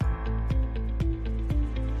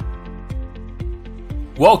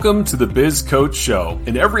Welcome to the Biz Coach Show.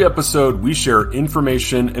 In every episode, we share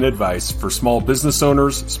information and advice for small business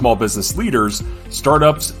owners, small business leaders,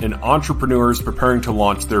 startups, and entrepreneurs preparing to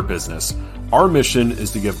launch their business. Our mission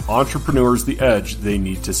is to give entrepreneurs the edge they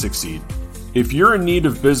need to succeed. If you're in need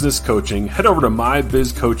of business coaching, head over to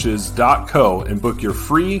mybizcoaches.co and book your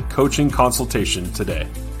free coaching consultation today.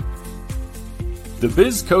 The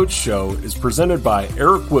Biz Coach Show is presented by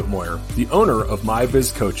Eric Whitmoyer, the owner of My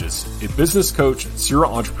Biz Coaches, a business coach,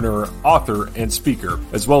 serial entrepreneur, author, and speaker,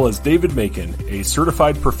 as well as David Macon, a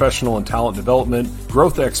certified professional in talent development,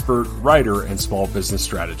 growth expert, writer, and small business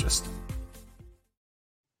strategist.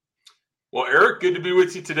 Well, Eric, good to be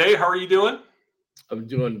with you today. How are you doing? I'm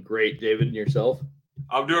doing great, David, and yourself?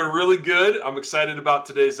 I'm doing really good. I'm excited about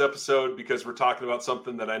today's episode because we're talking about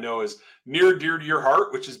something that I know is near and dear to your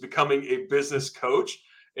heart, which is becoming a business coach.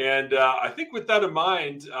 And I think with that in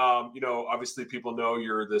mind, obviously people know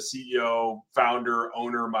you're the CEO, founder,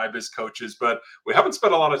 owner of My Biz Coaches, but we haven't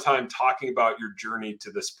spent a lot of time talking about your journey to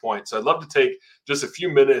this point. So I'd love to take just a few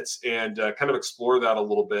minutes and kind of explore that a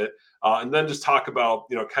little bit. And then just talk about,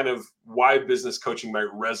 kind of why business coaching might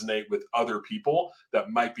resonate with other people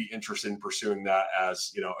that might be interested in pursuing that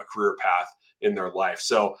as, a career path in their life.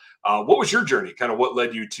 So what was your journey? Kind of what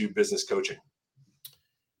led you to business coaching?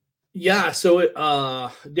 Yeah. So,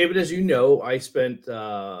 David, as you know, I spent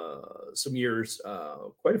some years,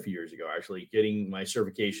 quite a few years ago, actually, getting my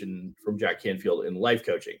certification from Jack Canfield in life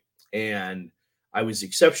coaching. And I was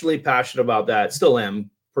exceptionally passionate about that. Still am,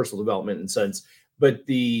 personal development in a sense. But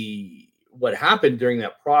what happened during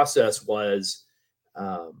that process was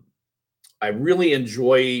I really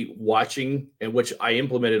enjoy watching, and which I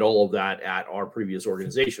implemented all of that at our previous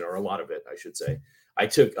organization, or a lot of it, I should say. I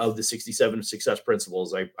took, of the 67 success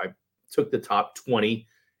principles, I took the top 20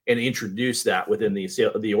 and introduced that within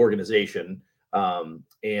the organization.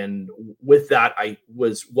 And with that,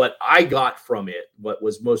 what I got from it, what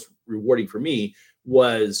was most rewarding for me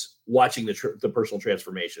was watching the personal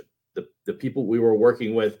transformation. The people we were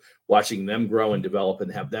working with, watching them grow and develop and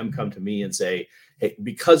have them come to me and say, hey,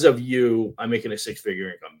 because of you, I'm making a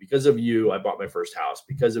six-figure income. Because of you, I bought my first house.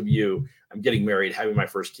 Because of you, I'm getting married, having my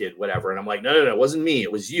first kid, whatever. And I'm like, no, it wasn't me.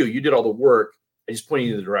 It was you. You did all the work. I just pointed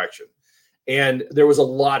you in the direction. And there was a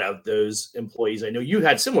lot of those employees. I know you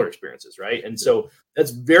had similar experiences, right? And so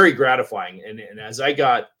that's very gratifying. And as I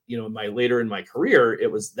got, later in my career,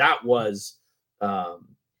 that was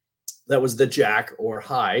the jack or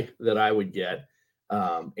high that I would get.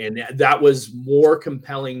 And that was more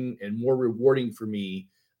compelling and more rewarding for me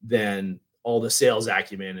than all the sales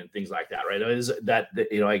acumen and things like that, right?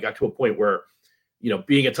 I got to a point where,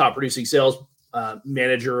 being a top producing sales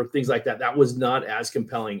manager, things like that, that was not as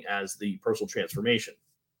compelling as the personal transformation.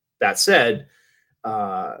 That said,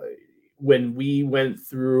 when we went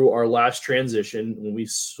through our last transition, when we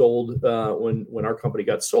sold, when our company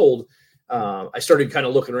got sold, I started kind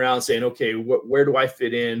of looking around saying, okay, where do I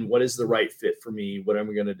fit in? What is the right fit for me? What am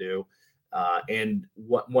I going to do? And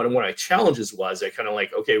one of my challenges was I kind of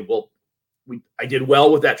like, okay, well, I did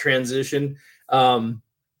well with that transition.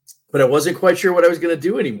 But I wasn't quite sure what I was going to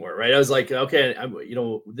do anymore. Right. I was like, okay,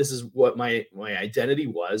 this is what my identity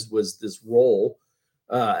was this role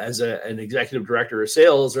as an executive director of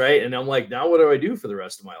sales. Right. And I'm like, now what do I do for the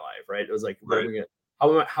rest of my life? Right. It was like, right.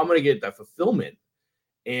 How am I going to get that fulfillment?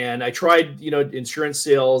 And I tried, insurance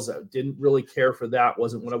sales. I didn't really care for that.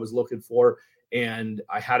 Wasn't what I was looking for. And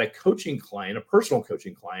I had a personal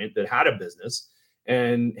coaching client that had a business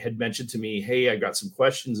and had mentioned to me, hey, I got some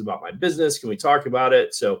questions about my business. Can we talk about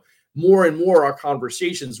it? So more and more, our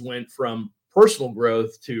conversations went from personal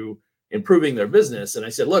growth to improving their business. And I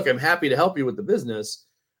said, look, I'm happy to help you with the business.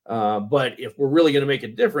 But if we're really going to make a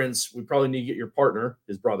difference, we probably need to get your partner,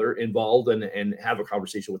 his brother, involved and have a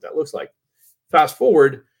conversation what that looks like. Fast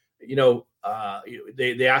forward,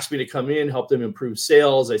 they asked me to come in, help them improve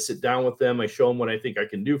sales. I sit down with them. I show them what I think I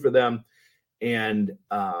can do for them. And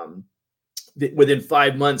within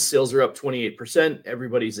 5 months, sales are up 28%.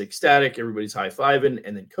 Everybody's ecstatic. Everybody's high-fiving.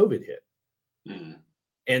 And then COVID hit. Mm-hmm.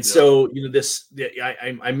 And so,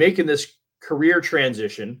 I'm making this career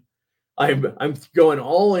transition. I'm going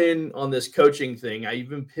all in on this coaching thing. I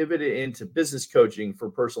even pivoted into business coaching for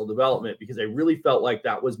personal development because I really felt like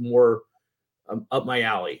that was more up my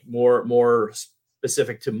alley, more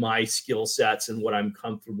specific to my skill sets and what I'm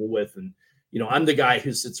comfortable with. And, I'm the guy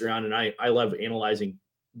who sits around and I love analyzing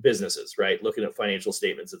businesses, right? Looking at financial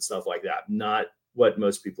statements and stuff like that. Not what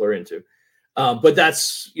most people are into. But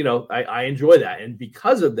that's, I enjoy that. And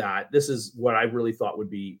because of that, this is what I really thought would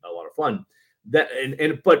be a lot of fun. But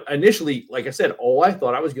initially, like I said, all I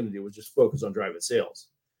thought I was going to do was just focus on driving sales.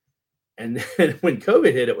 And then when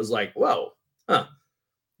COVID hit, it was like, whoa,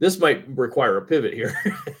 this might require a pivot here.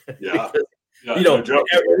 Yeah. Because,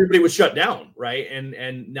 everybody was shut down, right?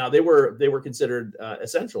 And now they were considered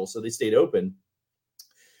essential, so they stayed open.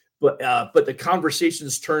 But the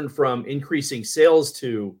conversations turned from increasing sales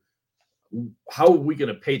to how are we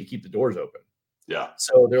going to pay to keep the doors open? Yeah.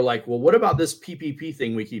 So they're like, well, what about this PPP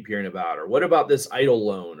thing we keep hearing about? Or what about this EIDL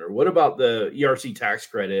loan? Or what about the ERC tax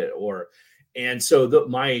credit? And so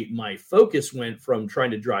my focus went from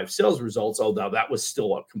trying to drive sales results, although that was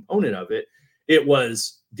still a component of it. It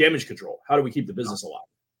was damage control. How do we keep the business alive?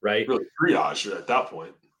 Right. Really triage at that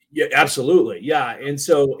point. Yeah, absolutely. Yeah. And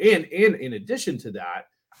so, and in addition to that,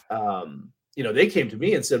 they came to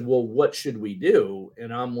me and said, well, what should we do?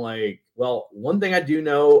 And I'm like, well, one thing I do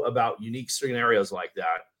know about unique scenarios like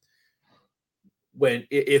that,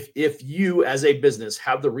 if you as a business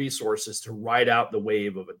have the resources to ride out the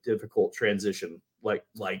wave of a difficult transition, like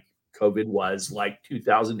COVID was, like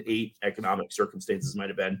 2008 economic circumstances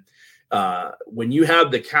might've been, when you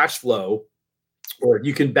have the cash flow, or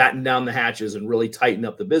you can batten down the hatches and really tighten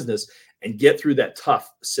up the business and get through that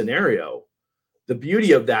tough scenario. The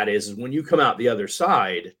beauty of that is when you come out the other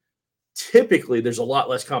side, typically there's a lot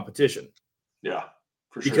less competition. Yeah,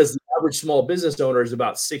 for because sure. The average small business owner is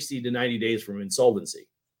about 60 to 90 days from insolvency.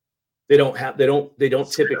 They don't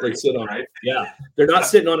typically sit on it. Yeah. They're not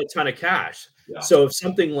sitting on a ton of cash. Yeah. So if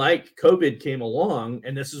something like COVID came along,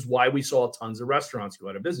 and this is why we saw tons of restaurants go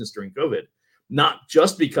out of business during COVID, not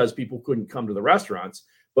just because people couldn't come to the restaurants,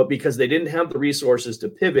 but because they didn't have the resources to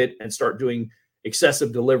pivot and start doing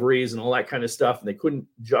excessive deliveries and all that kind of stuff. And they couldn't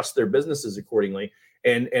adjust their businesses accordingly.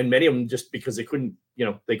 And many of them just because they couldn't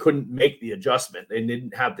make the adjustment. They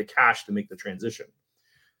didn't have the cash to make the transition.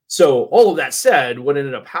 So all of that said, what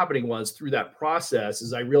ended up happening was through that process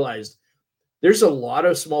is I realized there's a lot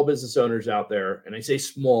of small business owners out there. And I say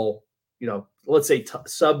small, let's say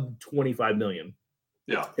sub 25 million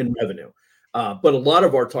in revenue. But a lot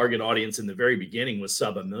of our target audience in the very beginning was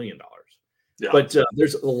sub $1 million. Yeah. But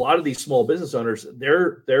there's a lot of these small business owners.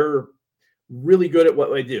 They're really good at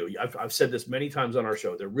what they do. I've said this many times on our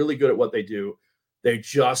show. They're really good at what they do. They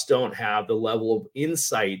just don't have the level of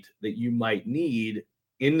insight that you might need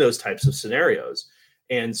in those types of scenarios.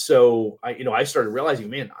 And so I started realizing,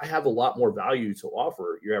 man, I have a lot more value to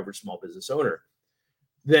offer your average small business owner.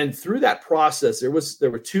 Then through that process, there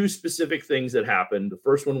were two specific things that happened. The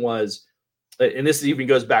first one was, and this even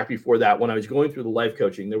goes back before that, when I was going through the life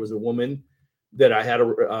coaching, there was a woman that I had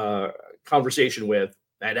a conversation with.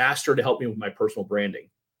 I'd asked her to help me with my personal branding.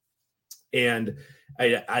 And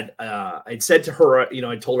I'd said to her,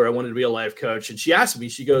 I told her I wanted to be a life coach. And she asked me,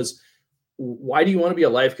 she goes, why do you want to be a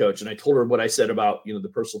life coach? And I told her what I said about, the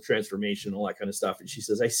personal transformation, all that kind of stuff. And she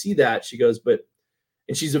says, I see that. She goes,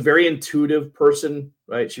 and she's a very intuitive person,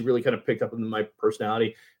 right? She really kind of picked up on my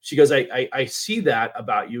personality. She goes, I see that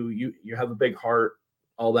about you. You have a big heart,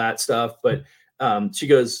 all that stuff. But she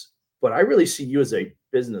goes, but I really see you as a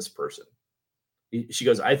business person. She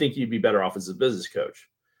goes, I think you'd be better off as a business coach.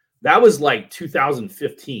 That was like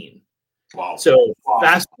 2015. Wow. So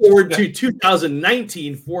fast forward to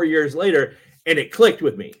 2019, 4 years later, and it clicked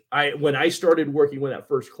with me. When I started working with that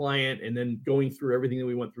first client and then going through everything that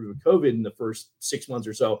we went through with COVID in the first 6 months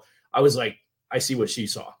or so, I was like, I see what she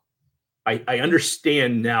saw. I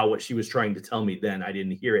understand now what she was trying to tell me then. I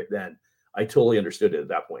didn't hear it then. I totally understood it at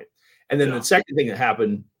that point. And then the second thing that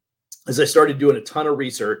happened is I started doing a ton of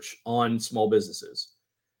research on small businesses.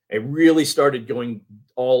 I really started going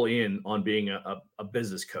all in on being a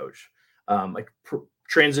business coach. I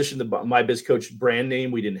transitioned the My Biz Coach brand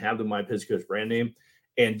name. We didn't have the My Biz Coach brand name.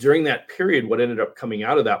 And during that period, what ended up coming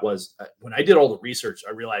out of that was when I did all the research,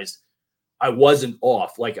 I realized I wasn't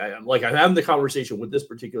off. Like I'm having the conversation with this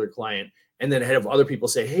particular client, and then I have other people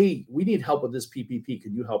say, hey, we need help with this PPP.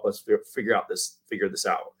 Can you help us figure this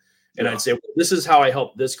out? And I'd say, well, this is how I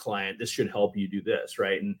help this client. This should help you do this,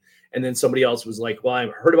 right? And then somebody else was like, well, I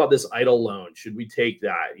heard about this EIDL loan. Should we take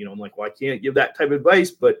that? I'm like, well, I can't give that type of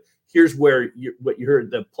advice, but here's where what you heard,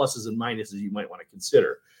 the pluses and minuses you might want to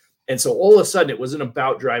consider. And so all of a sudden, it wasn't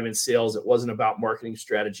about driving sales. It wasn't about marketing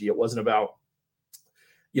strategy. It wasn't about,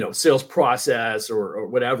 sales process or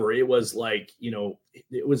whatever. It was like,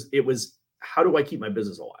 it was how do I keep my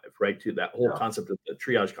business alive, right? To that whole concept of the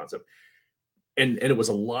triage concept. And it was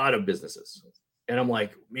a lot of businesses. And I'm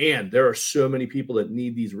like, man, there are so many people that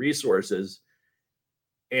need these resources.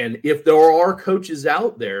 And if there are coaches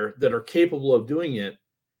out there that are capable of doing it,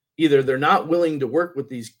 either they're not willing to work with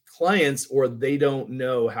these clients or they don't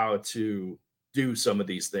know how to do some of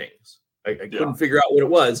these things. I couldn't figure out what it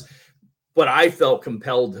was, but I felt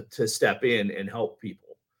compelled to step in and help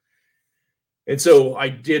people. And so I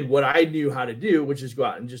did what I knew how to do, which is go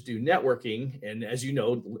out and just do networking. And as you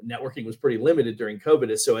know, networking was pretty limited during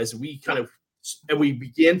COVID. So as we we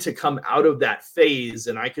began to come out of that phase,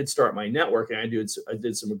 and I could start my networking, I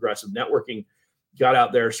did some aggressive networking, got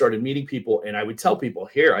out there, started meeting people, and I would tell people,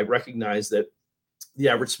 here, I recognize that the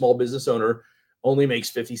average small business owner only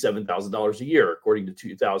makes $57,000 a year, according to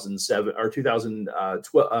 2007 or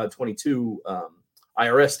 2022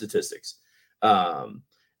 IRS statistics.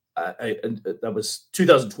 That was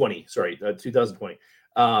 2020. Sorry, 2020.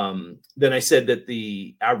 Then I said that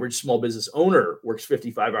the average small business owner works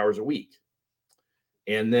 55 hours a week.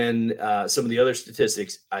 And then some of the other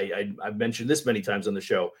statistics, I've mentioned this many times on the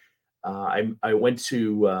show. I'd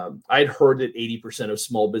heard that 80% of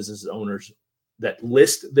small business owners that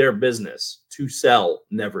list their business to sell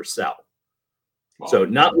never sell. Wow. So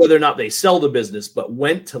not whether or not they sell the business, but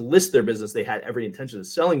went to list their business, they had every intention of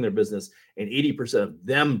selling their business, and 80% of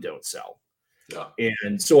them don't sell. Yeah.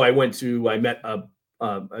 And so I met a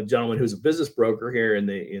gentleman who's a business broker here in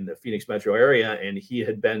the Phoenix metro area, and he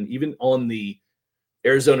had been even on the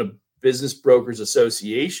Arizona Business Brokers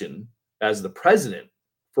Association as the president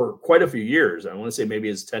for quite a few years. I want to say maybe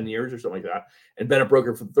it's 10 years or something like that, and been a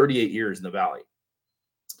broker for 38 years in the Valley.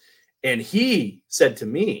 And he said to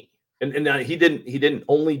me, and he didn't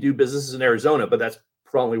only do businesses in Arizona, but that's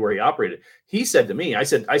probably where he operated. He said to me, I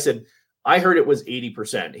said, I heard it was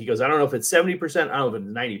 80%. He goes, I don't know if it's 70%, I don't know if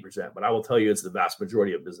it's 90%, but I will tell you it's the vast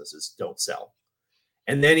majority of businesses don't sell.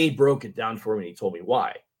 And then he broke it down for me, and he told me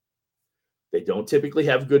why. They don't typically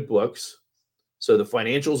have good books, so the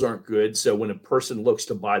financials aren't good. So when a person looks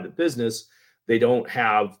to buy the business, they don't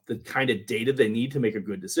have the kind of data they need to make a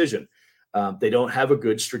good decision. They don't have a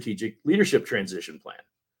good strategic leadership transition plan.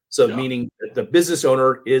 So meaning that the business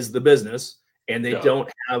owner is the business, and they don't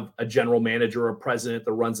have a general manager or president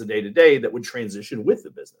that runs the day-to-day that would transition with the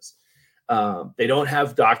business. They don't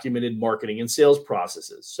have documented marketing and sales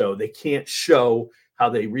processes. So they can't show how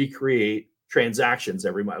they recreate transactions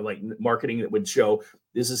every month, like marketing that would show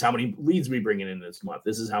this is how many leads we bring in this month.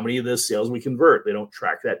 This is how many of the sales we convert. They don't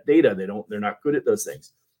track that data. They're not good at those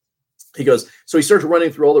things. He goes, so he starts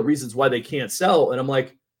running through all the reasons why they can't sell. And I'm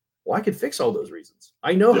like, well, I could fix all those reasons.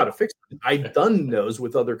 I know how to fix them. I've done those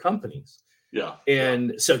with other companies. Yeah.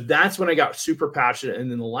 And so that's when I got super passionate.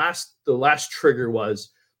 And then the last trigger was,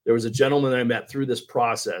 there was a gentleman that I met through this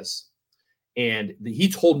process, and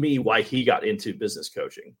he told me why he got into business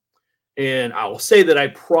coaching. And I will say that I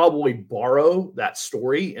probably borrow that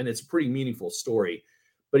story, and it's a pretty meaningful story.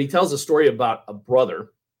 But he tells a story about a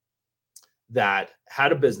brother that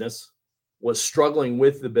had a business, was struggling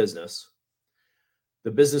with the business.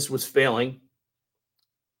 The business was failing,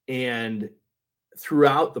 and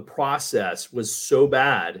throughout the process was so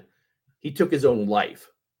bad, he took his own life.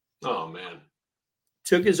 Oh, man.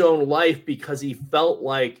 Took his own life because he felt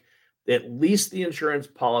like at least the insurance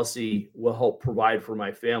policy will help provide for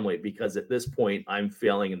my family, because at this point I'm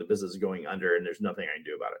failing and the business is going under and there's nothing I can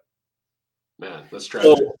do about it. Man, that's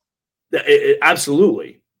tragic. So,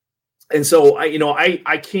 absolutely. And so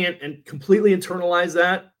I can't completely internalize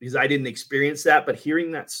that because I didn't experience that, but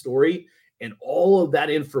hearing that story and all of that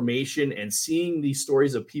information and seeing these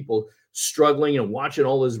stories of people struggling and watching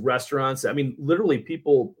all those restaurants. I mean, literally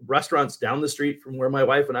restaurants down the street from where my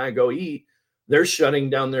wife and I go eat, they're shutting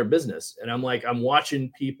down their business. And I'm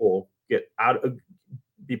watching people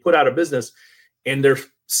be put out of business. And there's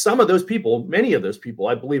many of those people,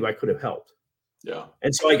 I believe I could have helped. Yeah.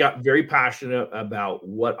 And so I got very passionate about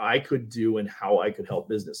what I could do and how I could help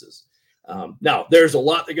businesses. Now, there's a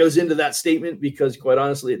lot that goes into that statement because, quite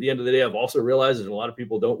honestly, at the end of the day, I've also realized that a lot of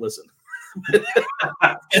people don't listen.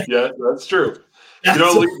 Yeah, that's true. You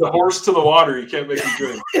don't lead the horse to the water, you can't make him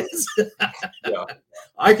drink. Yeah.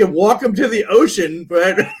 I can walk them to the ocean,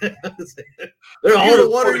 but they're all the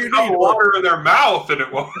water you need. Water in their mouth, and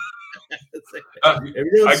it won't.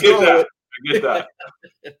 I get that.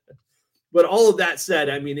 But all of that said,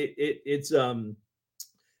 I mean, it's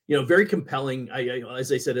very compelling.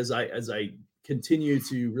 As I said, as I continue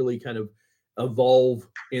to really kind of evolve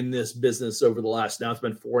in this business over the last, now it's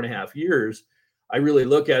been 4.5 years, I really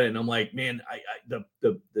look at it and I'm like, man,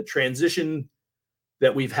 the transition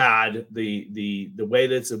that we've had, the way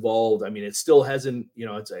that's evolved, I mean, it still hasn't,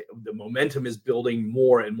 the momentum is building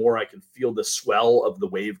more and more. I can feel the swell of the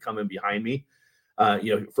wave coming behind me.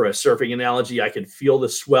 For a surfing analogy, I can feel the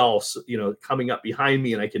swell, coming up behind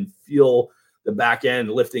me, and I can feel the back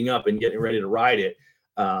end lifting up and getting ready to ride it.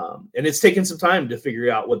 And it's taken some time to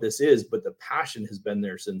figure out what this is, but the passion has been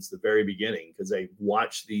there since the very beginning, because I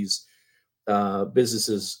watched these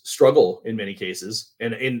businesses struggle in many cases.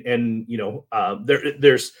 And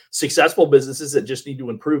there's successful businesses that just need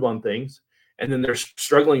to improve on things. And then there's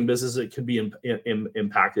struggling businesses that could be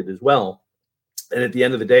impacted as well. And at the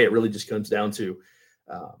end of the day, it really just comes down to,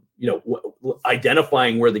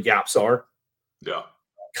 identifying where the gaps are. Yeah.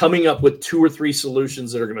 Coming up with 2 or 3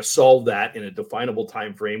 solutions that are going to solve that in a definable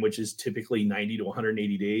time frame, which is typically 90 to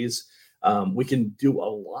 180 days. We can do a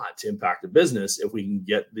lot to impact the business if we can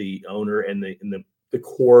get the owner and the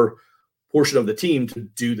core portion of the team to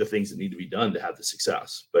do the things that need to be done to have the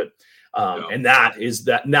success. But and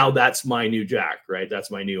that's my new Jack, right?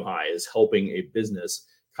 That's my new high, is helping a business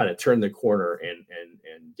kind of turn the corner and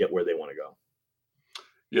get where they want to go.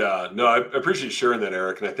 Yeah, no, I appreciate you sharing that,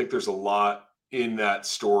 Eric. And I think there's a lot in that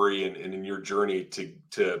story and in your journey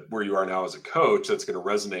to where you are now as a coach that's going to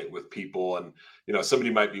resonate with people. And, somebody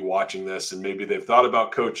might be watching this and maybe they've thought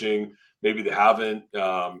about coaching, maybe they haven't,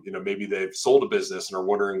 maybe they've sold a business and are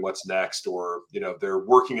wondering what's next, or, they're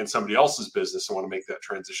working in somebody else's business and want to make that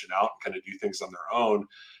transition out and kind of do things on their own.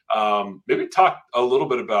 Maybe talk a little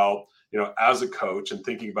bit about, as a coach and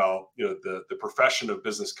thinking about, the profession of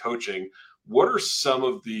business coaching. What are some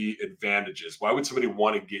of the advantages? Why would somebody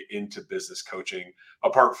want to get into business coaching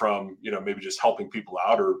apart from, maybe just helping people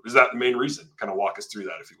out? Or is that the main reason? Kind of walk us through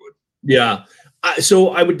that, if you would. Yeah. So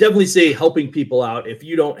I would definitely say helping people out. If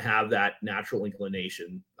you don't have that natural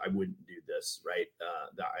inclination, I wouldn't do this, right?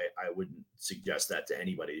 I wouldn't suggest that to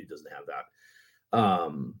anybody who doesn't have that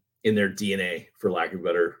in their DNA, for lack of a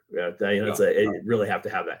better. You really have to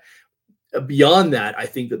have that. Beyond that, I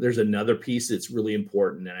think that there's another piece that's really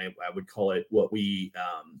important, and I would call it what we,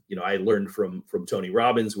 I learned from Tony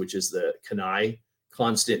Robbins, which is the CANI,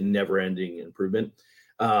 constant and never-ending improvement.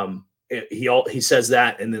 He says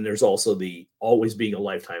that, and then there's also the always being a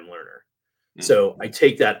lifetime learner. Mm-hmm. So I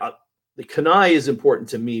take that up. The CANI is important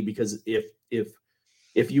to me because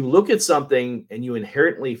if you look at something and you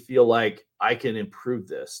inherently feel like I can improve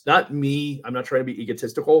this, not me, I'm not trying to be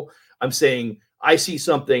egotistical. I'm saying I see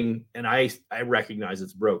something and I recognize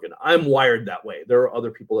it's broken. I'm wired that way. There are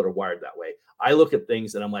other people that are wired that way. I look at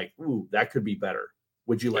things and I'm like, ooh, that could be better.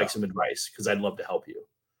 Would you like some advice? Because I'd love to help you.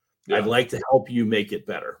 Yeah. I'd like to help you make it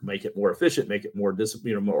better, make it more efficient, make it more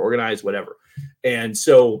disciplined, more organized, whatever. And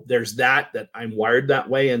so there's that I'm wired that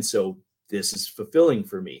way. And so this is fulfilling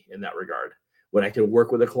for me in that regard, when I can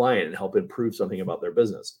work with a client and help improve something about their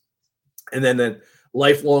business. And then the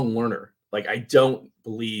lifelong learner. Like, I don't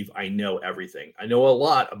believe I know everything. I know a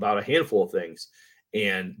lot about a handful of things,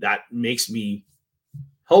 and that makes me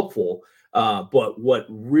helpful. But what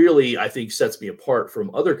really, I think, sets me apart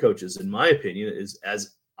from other coaches, in my opinion, is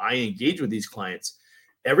as I engage with these clients,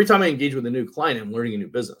 every time I engage with a new client, I'm learning a new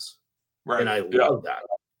business. Right. And I love that.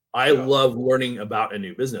 I love learning about a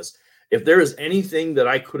new business. If there is anything that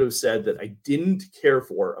I could have said that I didn't care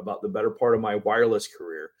for about the better part of my wireless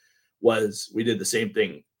career, was we did the same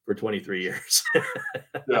thing for 23 years.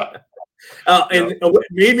 And what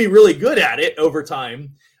made me really good at it over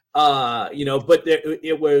time, but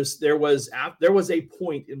there was a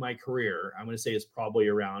point in my career, I'm going to say it's probably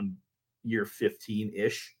around year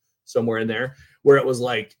 15-ish, somewhere in there, where it was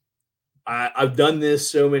like, I've done this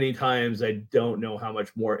so many times, I don't know how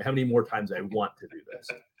many more times I want to do this.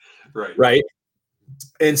 Right.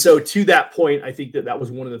 And so to that point, I think that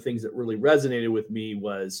was one of the things that really resonated with me,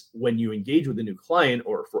 was when you engage with a new client,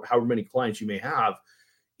 or for however many clients you may have,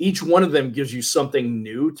 each one of them gives you something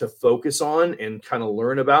new to focus on and kind of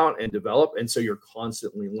learn about and develop. And so you're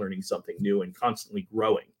constantly learning something new and constantly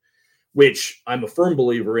growing, which I'm a firm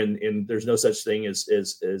believer in. There's no such thing as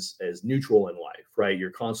neutral in life, right?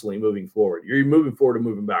 You're constantly moving forward. You're moving forward and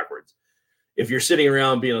moving backwards. If you're sitting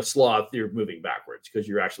around being a sloth, you're moving backwards because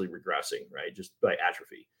you're actually regressing, right? Just by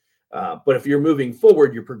atrophy. But if you're moving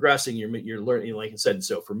forward, you're progressing, you're learning, like I said. And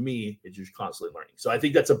so for me, it's just constantly learning. So I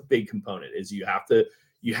think that's a big component, is you have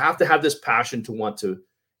to have this passion to want to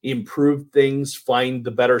improve things, find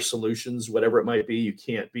the better solutions, whatever it might be. You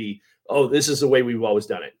can't be, oh, this is the way we've always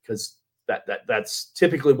done it, because that's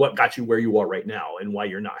typically what got you where you are right now and why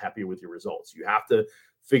you're not happy with your results. You have to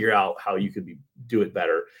figure out how you could do it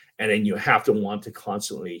better. And then you have to want to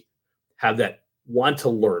constantly have that want to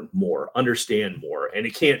learn more, understand more. And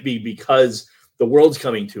it can't be because the world's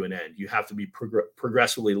coming to an end. You have to be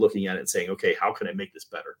progressively looking at it and saying, okay, how can I make this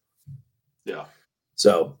better? Yeah.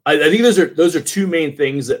 So I think those are two main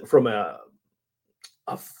things that, from a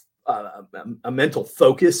mental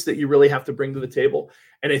focus, that you really have to bring to the table.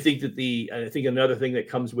 And I think another thing that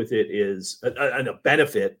comes with it is a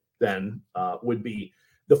benefit then would be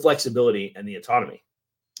the flexibility and the autonomy.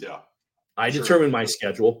 Yeah. I determine my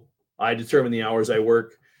schedule. I determine the hours I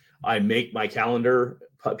work. I make my calendar.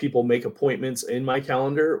 People make appointments in my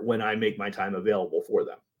calendar when I make my time available for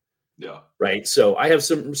them. Yeah. Right. So I have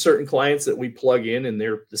some certain clients that we plug in and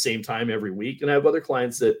they're the same time every week. And I have other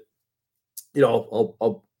clients that,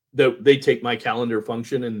 they take my calendar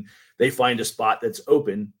function and they find a spot that's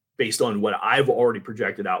open based on what I've already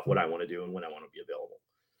projected out, what I want to do and when I want to be available.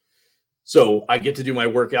 So I get to do my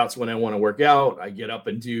workouts when I want to work out. I get up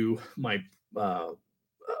and do my,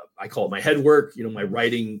 I call it my head work, my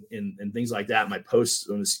writing and things like that, my posts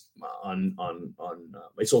on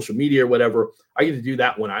my social media or whatever. I get to do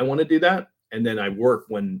that when I want to do that. And then I work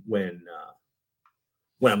when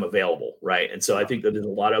I'm available. Right. And so I think that there's a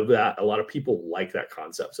lot of that. A lot of people like that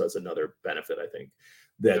concept. So that's another benefit, I think,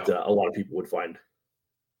 that a lot of people would find.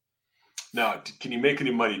 Now, can you make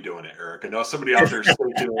any money doing it, Eric? I know somebody out there is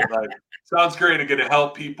thinking, like, sounds great. I'm going to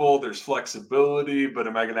help people. There's flexibility, but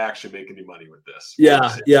am I going to actually make any money with this?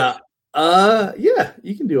 Yeah. You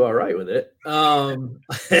can do all right with it.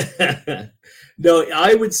 No,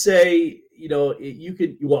 I would say,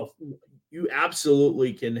 you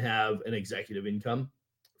absolutely can have an executive income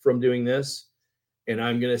from doing this. And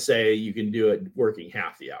I'm going to say you can do it working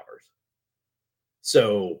half the hours.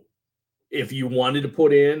 So if you wanted to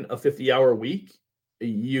put in a 50-hour week,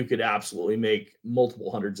 you could absolutely make multiple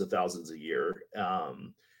hundreds of thousands a year.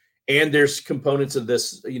 And there's components of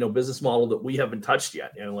this, business model that we haven't touched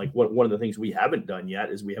yet. And like one of the things we haven't done yet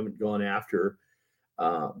is we haven't gone after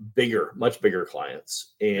much bigger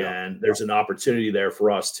clients. And there's an opportunity there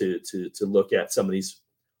for us to look at some of these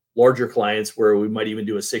larger clients where we might even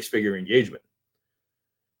do a 6-figure engagement.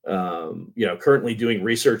 Currently doing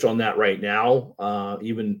research on that right now,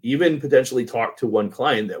 even potentially talk to one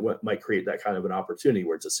client that might create that kind of an opportunity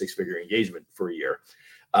where it's a 6-figure engagement for a year,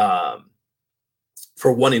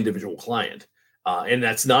 for one individual client. And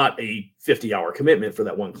that's not a 50-hour commitment for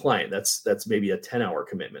that one client. That's maybe a 10-hour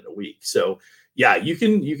commitment a week. So yeah, you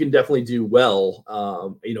can definitely do well.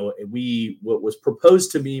 What was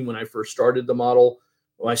proposed to me when I first started the model,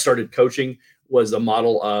 when I started coaching, was a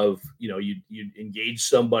model of, you'd engage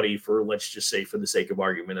somebody for, let's just say for the sake of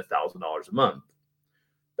argument, $1,000 a month.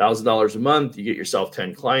 $1,000 a month, you get yourself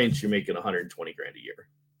 10 clients, you're making 120 grand a year.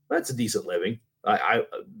 That's a decent living. I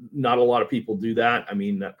not a lot of people do that. I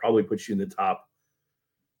mean, that probably puts you in the top,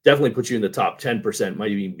 definitely puts you in the top 10%,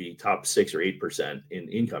 might even be top 6 or 8% in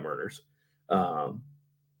income earners.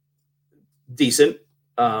 Decent.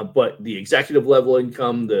 But the executive level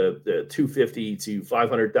income, the 250 to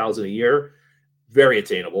 500,000 a year, very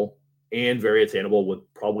attainable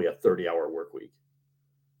with probably a 30-hour work week.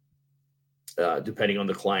 Depending on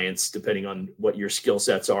the clients, depending on what your skill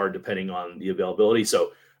sets are, depending on the availability.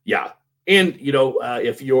 So yeah. And,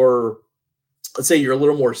 if let's say you're a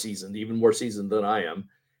little more seasoned, even more seasoned than I am,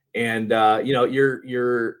 and,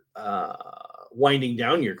 you're winding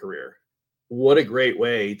down your career, what a great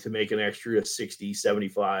way to make an extra 60,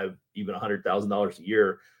 75, even $100,000 a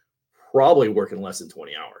year, probably working less than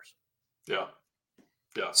 20 hours. Yeah.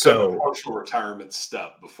 Yeah. So kind of a partial retirement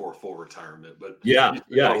step before full retirement, but and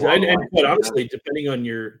quite honestly, depending on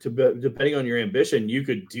your ambition, you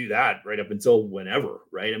could do that right up until whenever,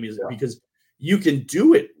 right? I mean, because you can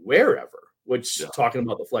do it wherever, which talking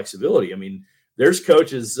about the flexibility. I mean, there's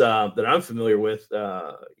coaches that I'm familiar with,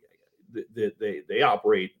 they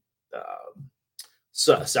operate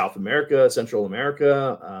South America, Central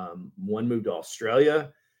America. One moved to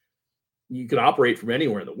Australia. You can operate from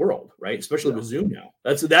anywhere in the world, right? Especially with Zoom now.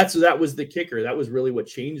 That was the kicker. That was really what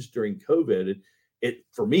changed during COVID. It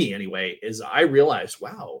for me anyway, is I realized,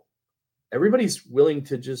 wow, everybody's willing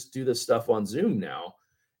to just do this stuff on Zoom now,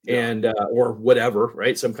 and or whatever,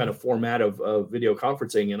 right? Some kind of format of video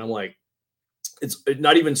conferencing, and I'm like, it's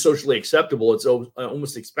not even socially acceptable. It's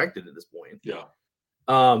almost expected at this point. Yeah.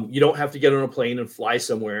 You don't have to get on a plane and fly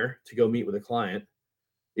somewhere to go meet with a client.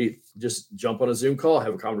 You just jump on a Zoom call,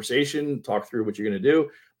 have a conversation, talk through what you're going to do.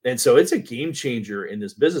 And so it's a game changer in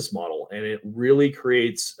this business model. And it really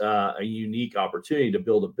creates a unique opportunity to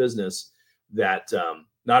build a business that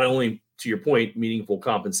not only, to your point, meaningful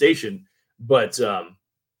compensation, but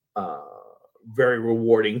very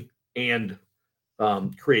rewarding and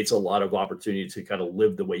creates a lot of opportunity to kind of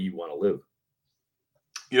live the way you want to live.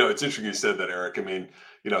 It's interesting you said that, Eric. I mean,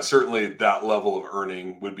 certainly that level of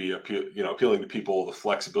earning would be appealing to people, the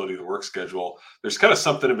flexibility of the work schedule. There's kind of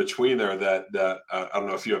something in between there that I don't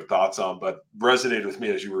know if you have thoughts on, but resonated with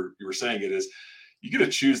me as you were saying it, is you get to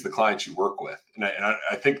choose the clients you work with. And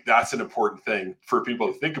I think that's an important thing for people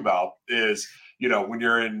to think about is, when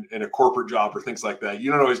you're in a corporate job or things like that, you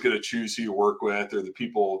don't always get to choose who you work with or the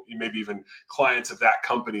people, maybe even clients of that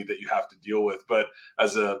company that you have to deal with. But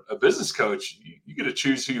as a business coach, you get to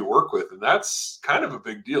choose who you work with. And that's kind of a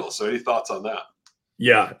big deal. So any thoughts on that?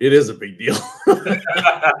 Yeah, it is a big deal.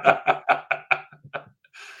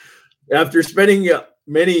 After spending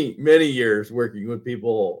many years working with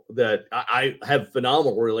people that I have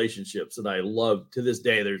phenomenal relationships and I love to this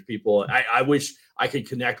day, there's people I wish I could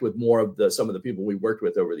connect with more of some of the people we worked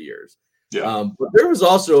with over the years. Yeah. But there was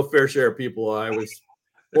also a fair share of people I was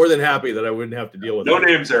more than happy that I wouldn't have to deal with. No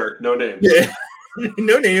names, Eric. No names. Yeah.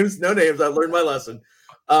 No names. I learned my lesson.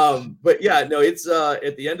 But yeah, no, it's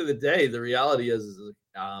at the end of the day, the reality is,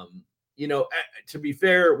 to be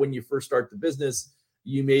fair, when you first start the business,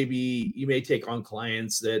 you may take on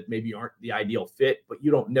clients that maybe aren't the ideal fit, but you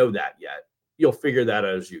don't know that yet. You'll figure that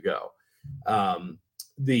out as you go.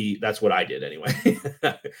 That's what I did anyway.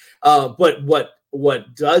 But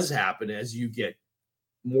what does happen as you get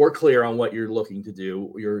more clear on what you're looking to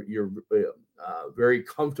do, you're very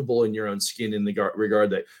comfortable in your own skin in the regard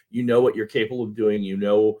that you know what you're capable of doing,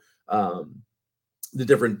 the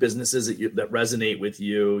different businesses that resonate with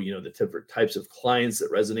you, the different types of clients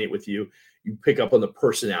that resonate with you. You pick up on the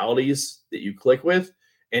personalities that you click with.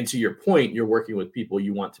 And to your point, you're working with people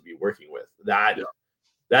you want to be working with. That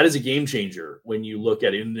is a game changer when you look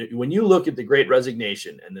at it. When you look at the Great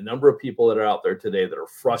Resignation and the number of people that are out there today that are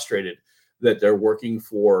frustrated that they're working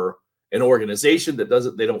for an organization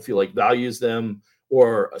that they don't feel like values them,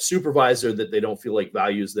 or a supervisor that they don't feel like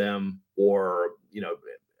values them, or,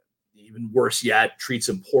 even worse yet, treats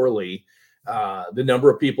them poorly. The number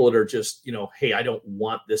of people that are just, hey, I don't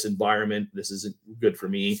want this environment. This isn't good for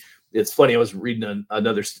me. It's funny. I was reading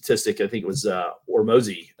another statistic. I think it was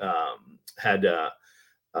Ormozy had a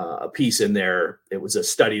piece in there. It was a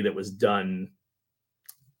study that was done.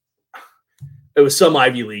 It was some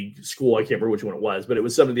Ivy League school. I can't remember which one it was, but it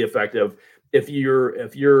was something to the effect of, if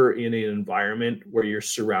you're in an environment where you're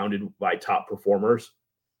surrounded by top performers,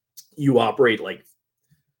 you operate like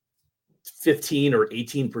 15 or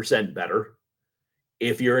 18% better.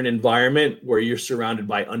 If you're in an environment where you're surrounded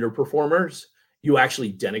by underperformers, you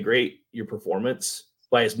actually denigrate your performance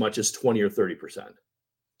by as much as 20 or 30%.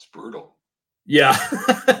 It's brutal. Yeah.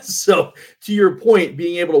 So to your point,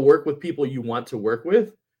 being able to work with people you want to work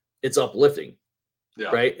with, it's uplifting. Yeah.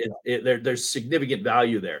 Right. There's significant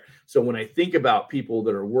value there. So when I think about people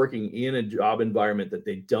that are working in a job environment that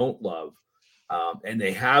they don't love, and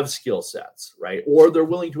they have skill sets, right, or they're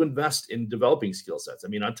willing to invest in developing skill sets. I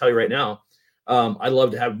mean, I'll tell you right now, I'd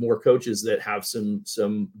love to have more coaches that have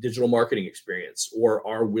some digital marketing experience or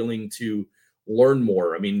are willing to learn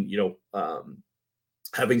more. I mean,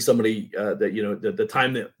 having somebody that the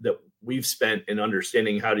time that we've spent in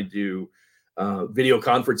understanding how to do video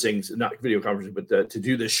conferencing, not video conferencing, but to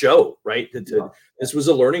do this show, right? This was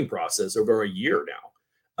a learning process over a year now.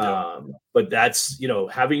 But that's,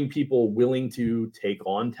 having people willing to take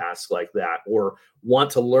on tasks like that or want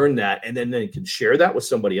to learn that, and then they can share that with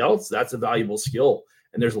somebody else. That's a valuable skill.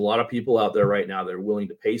 And there's a lot of people out there right now that are willing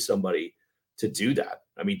to pay somebody to do that.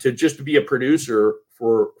 I mean, to be a producer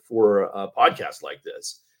for a podcast like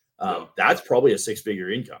this, that's probably a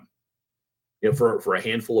 6-figure income, for a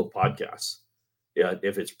handful of podcasts. Yeah,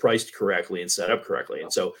 if it's priced correctly and set up correctly.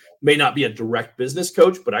 And so may not be a direct business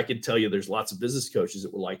coach, but I can tell you there's lots of business coaches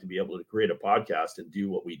that would like to be able to create a podcast and do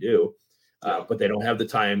what we do, but they don't have the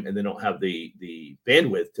time and they don't have the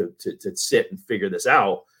bandwidth to sit and figure this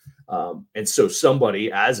out. And so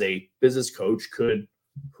somebody as a business coach could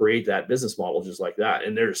create that business model just like that.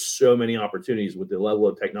 And there's so many opportunities with the level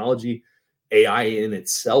of technology. AI in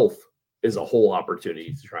itself is a whole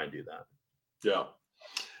opportunity to try and do that. Yeah.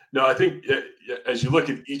 No, I think as you look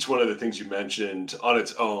at each one of the things you mentioned on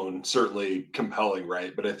its own, certainly compelling,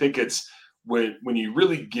 right? But I think it's when you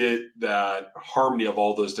really get that harmony of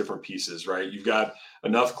all those different pieces, right? You've got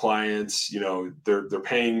enough clients, they're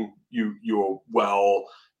paying you well,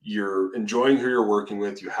 you're enjoying who you're working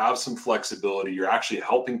with, you have some flexibility, you're actually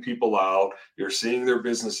helping people out, you're seeing their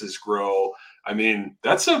businesses grow. I mean,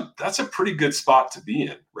 that's a pretty good spot to be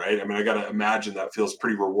in, right? I mean, I got to imagine that feels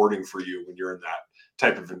pretty rewarding for you when you're in that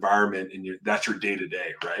type of environment and that's your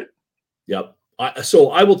day-to-day, right? Yep. So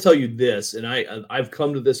I will tell you this, and I've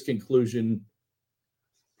come to this conclusion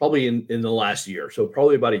probably in the last year. So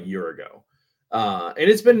probably about a year ago. And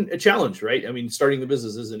it's been a challenge, right? I mean, starting the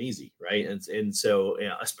business isn't easy, right? And so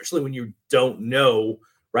especially when you don't know,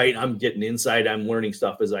 right? I'm getting insight, I'm learning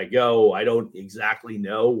stuff as I go. I don't exactly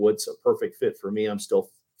know what's a perfect fit for me. I'm still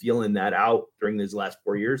feeling that out during these last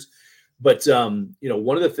 4 years. But,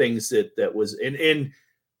 one of the things that was, and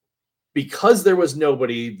because there was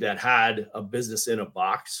nobody that had a business in a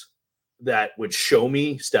box that would show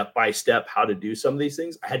me step by step how to do some of these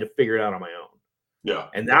things, I had to figure it out on my own. Yeah.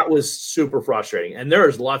 And that was super frustrating. And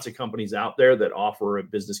there's lots of companies out there that offer a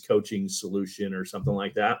business coaching solution or something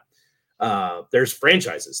like that. There's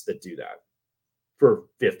franchises that do that for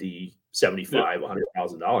 $50,000, $75,000,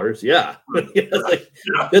 $100,000. Yeah.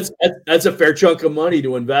 That's a fair chunk of money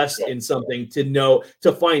to invest in something to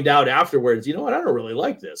find out afterwards, you know what? I don't really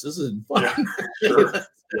like this. This isn't fun. Yeah,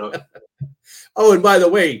 sure. Oh, and by the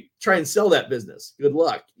way, try and sell that business. Good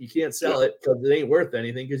luck. You can't sell it because it ain't worth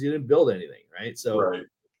anything because you didn't build anything. Right. So,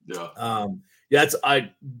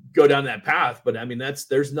 I go down that path, but I mean,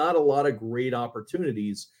 there's not a lot of great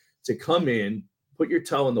opportunities to come in, put your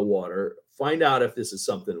toe in the water, find out if this is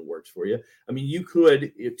something that works for you. I mean, you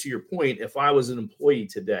could, to your point, if I was an employee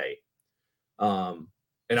today,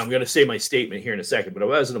 and I'm going to say my statement here in a second, but if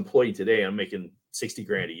I was an employee today, I'm making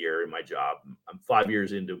 $60,000 a year in my job. I'm 5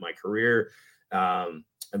 years into my career. I'm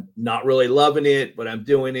not really loving it, but I'm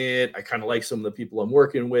doing it. I kind of like some of the people I'm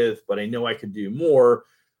working with, but I know I could do more.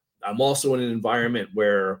 I'm also in an environment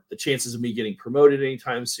where the chances of me getting promoted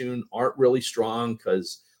anytime soon aren't really strong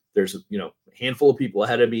because there's a handful of people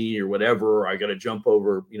ahead of me or whatever. I got to jump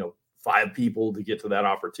over 5 people to get to that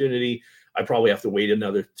opportunity. I probably have to wait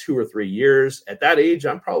another 2 or 3 years. At that age,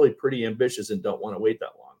 I'm probably pretty ambitious and don't want to wait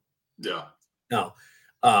that long. Yeah. Now,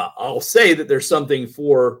 I'll say that there's something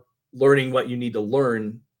for learning what you need to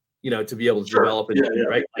learn, to be able to develop it,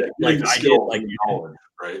 right? Like I did, like knowledge,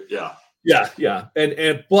 right? Yeah. Yeah.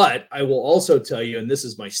 But I will also tell you, and this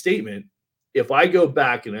is my statement, if I go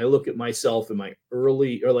back and I look at myself in my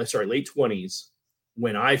late 20s,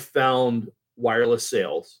 when I found wireless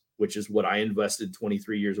sales, which is what I invested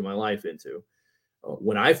 23 years of my life into,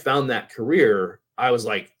 when I found that career, I was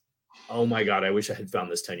like, oh my God, I wish I had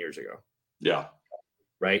found this 10 years ago. Yeah.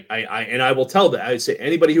 Right. I will tell that. I would say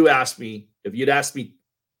anybody who asked me, if you'd asked me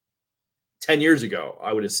 10 years ago,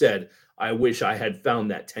 I would have said, I wish I had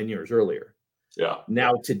found that 10 years earlier. Yeah.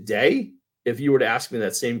 Now today, if you were to ask me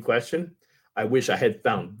that same question, I wish I had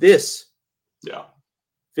found this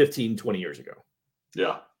 15, 20 years ago.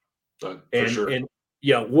 Yeah. For sure. And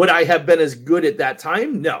would I have been as good at that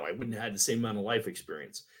time? No, I wouldn't have had the same amount of life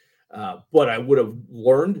experience. But I would have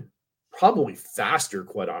learned probably faster,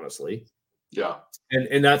 quite honestly. Yeah.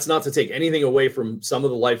 And that's not to take anything away from some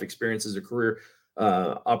of the life experiences or career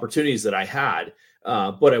opportunities that I had.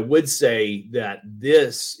 But I would say that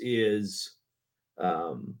this is,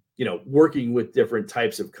 working with different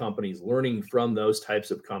types of companies, learning from those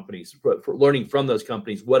types of companies, learning from those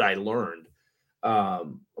companies what I learned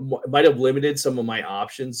might have limited some of my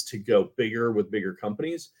options to go bigger with bigger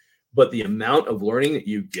companies. But the amount of learning that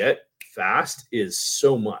you get fast is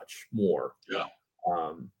so much more. Yeah.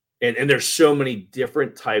 And there's so many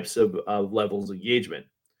different types of levels of engagement.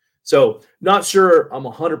 So not sure I'm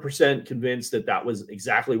 100% convinced that was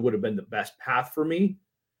exactly would have been the best path for me.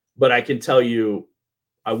 But I can tell you,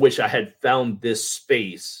 I wish I had found this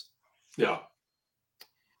space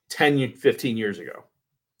 10, 15 years ago.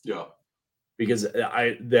 Yeah. Because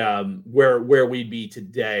where we'd be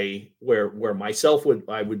today, where myself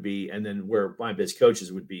I would be, and then where my biz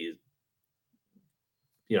coaches would be,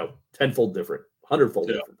 tenfold different, 100-fold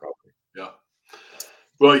different, probably. Yeah.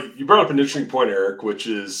 Well, you brought up an interesting point, Eric, which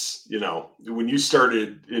is, when you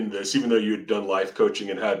started in this, even though you had done life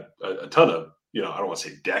coaching and had a ton of, I don't want to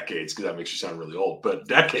say decades because that makes you sound really old, but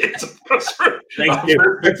decades. Thank you.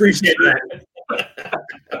 I appreciate that.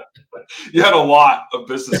 You had a lot of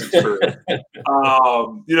business experience.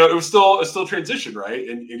 It was still transition, right?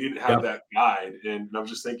 And you didn't have that guide. And I was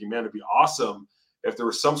just thinking, man, it'd be awesome if there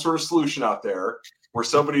was some sort of solution out there where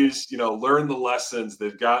somebody's, learned the lessons,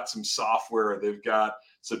 they've got some software, they've got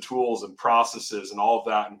some tools and processes and all of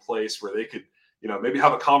that in place where they could, maybe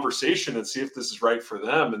have a conversation and see if this is right for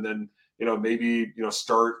them. And then, maybe,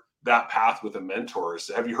 start that path with a mentor.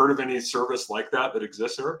 So have you heard of any service like that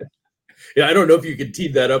exists, Eric? Yeah, I don't know if you could tee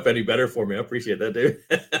that up any better for me. I appreciate that, Dave.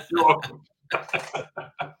 You're welcome.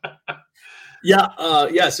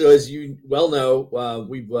 Yeah. So as you well know,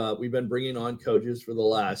 we've been bringing on coaches for the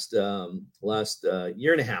last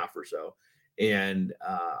year and a half or so, and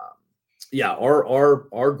our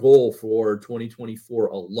goal for 2024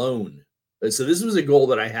 alone. So this was a goal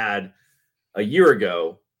that I had a year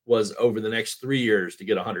ago, was over the next 3 years to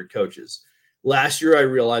get 100 coaches. Last year, I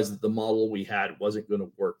realized that the model we had wasn't going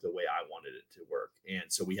to work the way I wanted it to work. And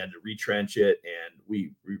so we had to retrench it, and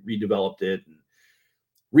we redeveloped it and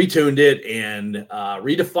retuned it and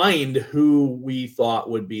redefined who we thought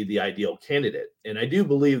would be the ideal candidate. And I do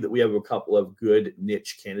believe that we have a couple of good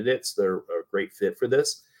niche candidates that are a great fit for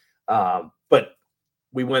this. But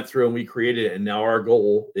we went through and we created it. And now our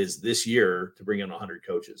goal is this year to bring in 100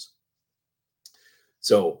 coaches.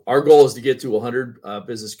 So our goal is to get to 100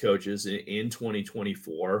 business coaches in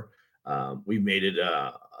 2024. We've made it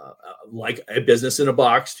like a business in a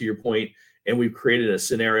box, to your point, and we've created a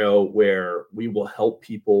scenario where we will help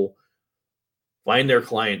people find their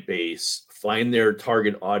client base, find their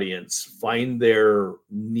target audience, find their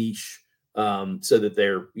niche, so that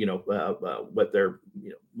they're, what they're,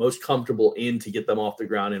 most comfortable in to get them off the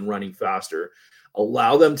ground and running faster.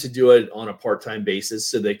 Allow them to do it on a part-time basis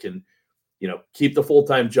so they can, keep the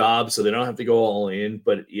full-time job so they don't have to go all in.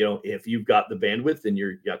 But, if you've got the bandwidth and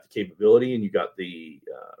you got the capability and you got the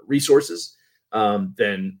resources,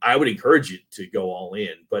 then I would encourage you to go all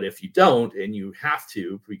in. But if you don't, and you have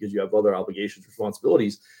to, because you have other obligations,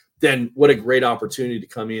 responsibilities, then what a great opportunity to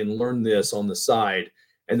come in, learn this on the side,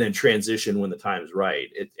 and then transition when the time is right.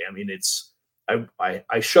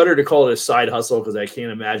 I shudder to call it a side hustle, because I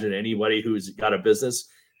can't imagine anybody who's got a business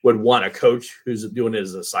would want a coach who's doing it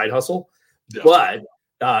as a side hustle. Yeah.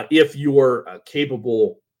 But if you're a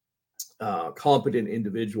capable, competent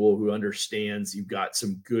individual who understands you've got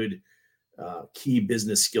some good key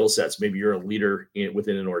business skill sets, maybe you're a leader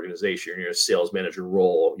within an organization, you're a sales manager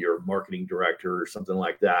role, you're a marketing director or something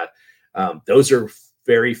like that. Those are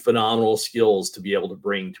very phenomenal skills to be able to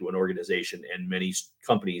bring to an organization, and many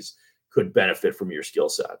companies could benefit from your skill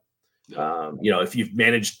set. If you've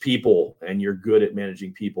managed people and you're good at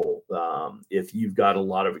managing people, if you've got a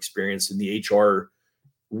lot of experience in the HR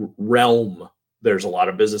realm, there's a lot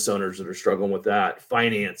of business owners that are struggling with that.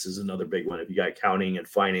 Finance is another big one. If you got accounting and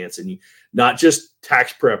finance, and not just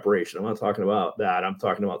tax preparation, I'm not talking about that. I'm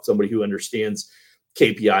talking about somebody who understands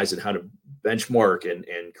KPIs and how to benchmark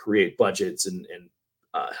and create budgets and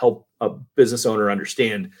help a business owner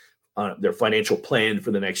understand their financial plan for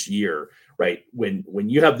the next year, right? When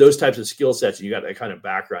you have those types of skill sets and you got that kind of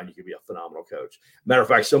background, you can be a phenomenal coach. Matter of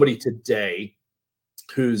fact, somebody today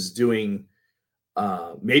who's doing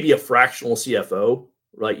maybe a fractional CFO,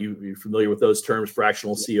 right? You're familiar with those terms,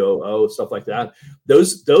 fractional COO, stuff like that.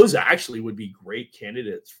 Those actually would be great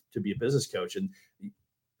candidates to be a business coach. And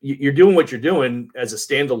you're doing what you're doing as a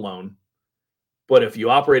standalone. But if you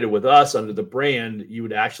operated with us under the brand, you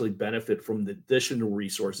would actually benefit from the additional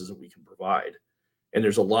resources that we can provide. And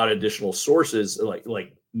there's a lot of additional sources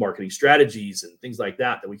like marketing strategies and things like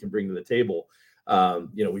that we can bring to the table.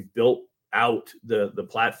 We've built out the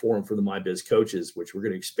platform for the MyBiz coaches, which we're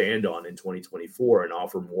going to expand on in 2024 and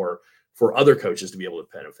offer more for other coaches to be able to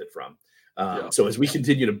benefit from. So as we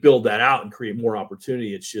continue to build that out and create more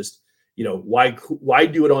opportunity, it's just, why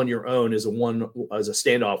do it on your own as a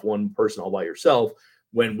standoff, one person all by yourself,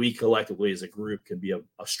 when we collectively as a group can be a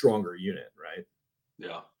stronger unit, right?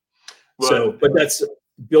 Yeah. Well, but that's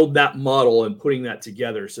build that model and putting that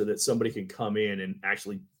together so that somebody can come in and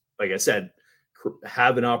actually, like I said,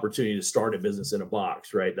 have an opportunity to start a business in a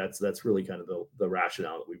box, right? That's really kind of the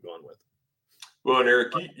rationale that we've gone with. Well, and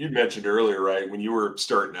Eric, you mentioned earlier, right, when you were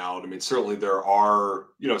starting out, I mean, certainly there are,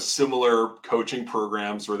 similar coaching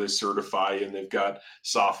programs where they certify and they've got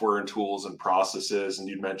software and tools and processes. And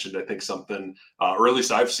you mentioned, I think something, or at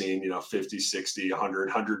least I've seen, 50, 60, 100,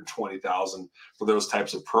 120,000 for those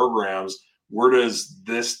types of programs. Where does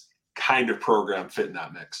this kind of program fit in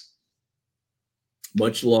that mix?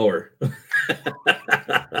 Much lower.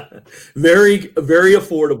 Very, very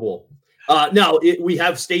affordable. Now we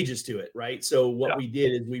have stages to it, right? So what we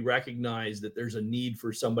did is we recognized that there's a need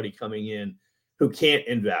for somebody coming in who can't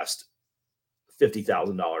invest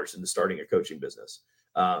 $50,000 into starting a coaching business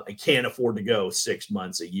and can't afford to go 6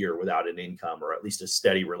 months, a year without an income, or at least a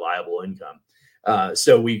steady, reliable income.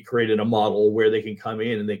 So we created a model where they can come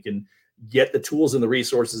in and they can get the tools and the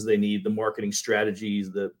resources they need, the marketing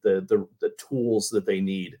strategies, the tools that they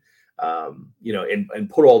need, and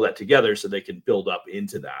put all that together so they can build up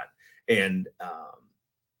into that. And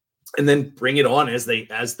then bring it on as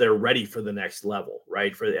they're ready for the next level,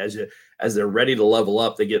 right? As they're ready to level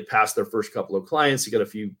up, they get past their first couple of clients. You got a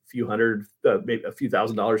few hundred, maybe a few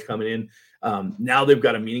 $1,000s coming in. Now they've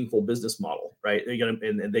got a meaningful business model, right?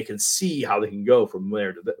 And they can see how they can go from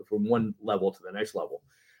there from one level to the next level.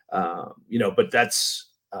 But that's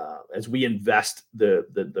as we invest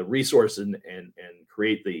the resource and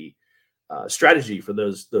create the strategy for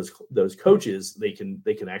those coaches, they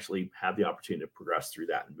can actually have the opportunity to progress through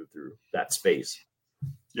that and move through that space.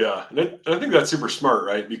 Yeah. And I think that's super smart,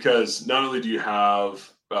 right? Because not only do you have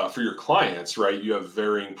for your clients, right, you have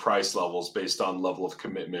varying price levels based on level of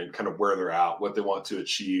commitment, kind of where they're at, what they want to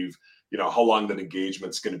achieve, how long that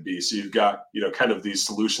engagement's going to be. So you've got, kind of these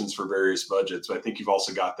solutions for various budgets. But I think you've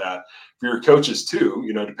also got that for your coaches too,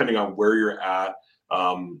 depending on where you're at.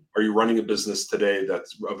 Are you running a business today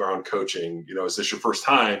that's around coaching? Is this your first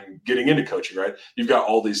time getting into coaching, right? You've got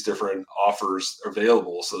all these different offers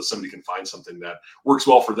available so that somebody can find something that works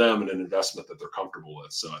well for them and an investment that they're comfortable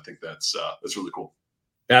with. So I think that's really cool.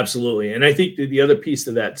 Absolutely. And I think the other piece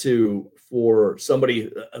to that too, for somebody,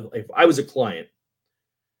 if I was a client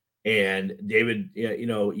And David,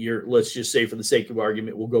 let's just say for the sake of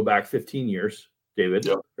argument, we'll go back 15 years, David,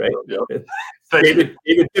 Yep. right? Yep. David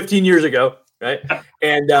 15 years ago, right?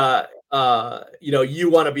 And, you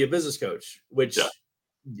want to be a business coach, which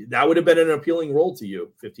that would have been an appealing role to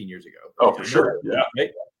you 15 years ago. Oh, for sure. Yeah.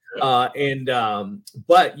 Right?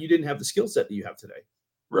 But you didn't have the skill set that you have today.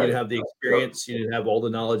 Right. You didn't have the experience. You didn't have all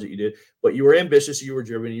the knowledge that you did, but you were ambitious, you were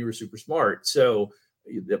driven, you were super smart. So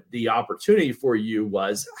the opportunity for you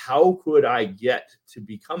was, how could I get to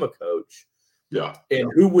become a coach? Yeah.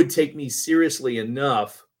 And who would take me seriously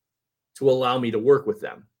enough to allow me to work with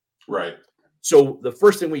them? Right. So the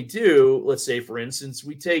first thing we do, let's say, for instance,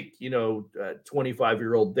 we take,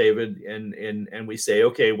 25-year-old David and we say,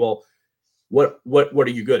 okay, well, what are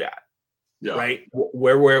you good at? Yeah. Right.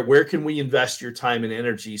 Where can we invest your time and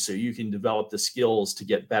energy so you can develop the skills to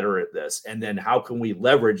get better at this? And then how can we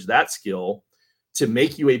leverage that skill to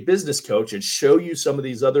make you a business coach and show you some of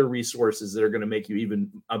these other resources that are going to make you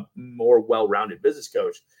even a more well-rounded business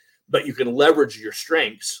coach, but you can leverage your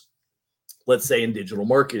strengths, let's say in digital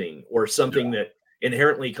marketing or something that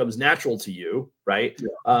inherently comes natural to you, right?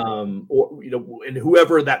 And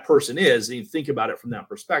whoever that person is, and you think about it from that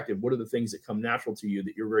perspective, what are the things that come natural to you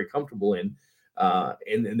that you're very comfortable in?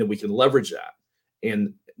 And then we can leverage that.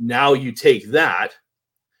 And now you take that,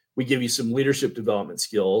 we give you some leadership development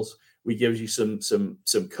skills. We give you some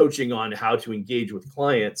coaching on how to engage with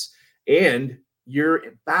clients, and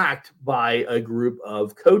you're backed by a group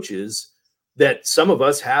of coaches that some of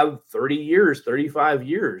us have 30 years, 35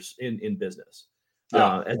 years in business.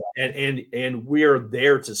 And we're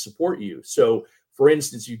there to support you. So for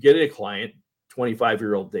instance, you get a client,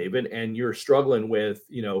 25-year-old David, and you're struggling with,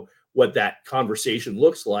 what that conversation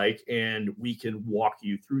looks like. And we can walk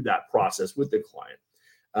you through that process with the client.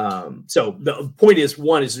 So the point is,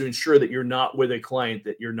 one is to ensure that you're not with a client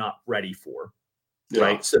that you're not ready for,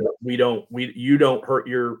 right? So that you don't hurt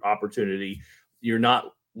your opportunity. You're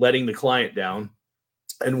not letting the client down,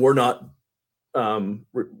 and we're not,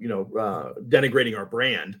 denigrating our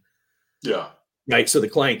brand. Yeah. Right. So the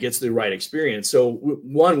client gets the right experience. So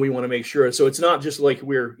one, we want to make sure. So it's not just like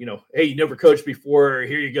we're, hey, you never coached before.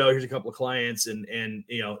 Here you go. Here's a couple of clients. And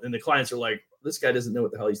the clients are like, this guy doesn't know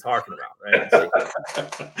what the hell he's talking about. Right. Like,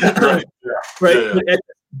 right. Yeah.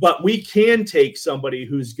 But we can take somebody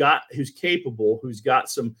who's capable, who's got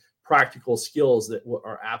some practical skills that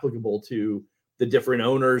are applicable to the different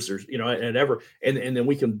owners or, and then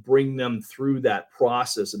we can bring them through that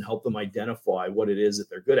process and help them identify what it is that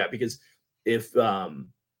they're good at. Because if I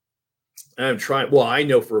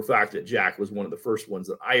know for a fact that Jack was one of the first ones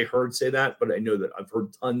that I heard say that, but I know that I've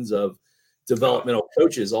heard tons of developmental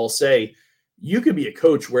coaches all say, you can be a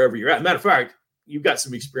coach wherever you're at. Matter of fact, you've got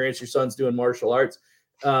some experience. Your son's doing martial arts.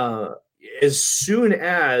 As soon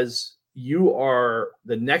as you are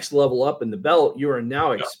the next level up in the belt, you are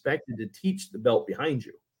now expected to teach the belt behind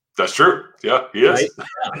you. That's true. Yeah, he is. Right?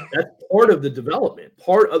 Yeah, that's part of the development.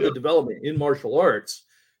 Part of the development in martial arts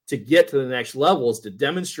to get to the next level is to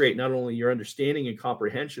demonstrate not only your understanding and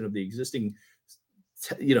comprehension of the existing,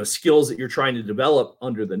 skills that you're trying to develop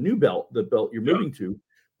under the new belt, the belt you're moving to,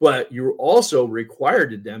 but you're also required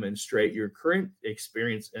to demonstrate your current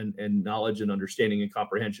experience and knowledge and understanding and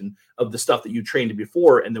comprehension of the stuff that you trained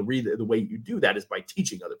before. And the way you do that is by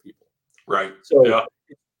teaching other people. Right. So,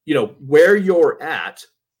 where you're at,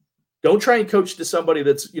 don't try and coach to somebody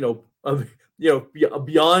that's,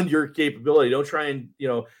 beyond your capability. Don't try and,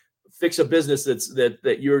 fix a business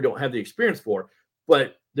that you don't have the experience for.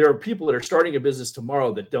 But there are people that are starting a business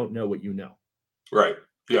tomorrow that don't know what you know. Right.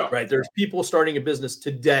 Yeah. Right. There's people starting a business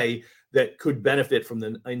today that could benefit from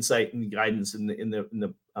the insight and guidance and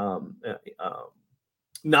the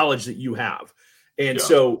knowledge that you have. And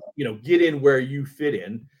so, get in where you fit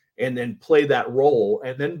in and then play that role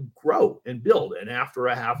and then grow and build. And after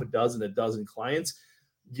a dozen clients,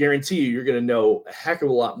 guarantee you're going to know a heck of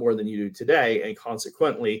a lot more than you do today. And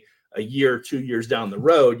consequently, a year, 2 years down the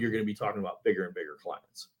road, you're going to be talking about bigger and bigger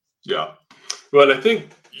clients. Yeah. Well, I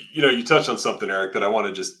think, you touched on something, Eric, that I want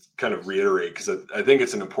to just kind of reiterate, because I think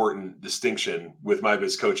it's an important distinction with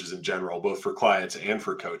MyBiz coaches in general, both for clients and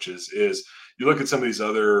for coaches, is you look at some of these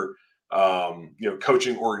other,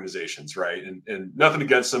 coaching organizations, right? And nothing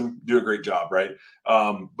against them, do a great job, right?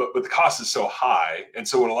 But the cost is so high. And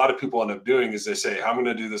so what a lot of people end up doing is they say, I'm going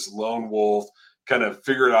to do this lone wolf, kind of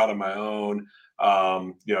figure it out on my own.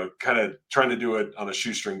 Kind of trying to do it on a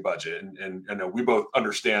shoestring budget. And we both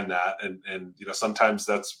understand that. And sometimes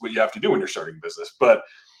that's what you have to do when you're starting a business. But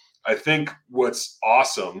I think what's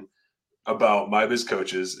awesome about MyBiz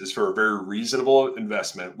coaches is, for a very reasonable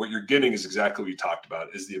investment, what you're getting is exactly what you talked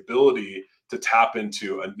about, is the ability to tap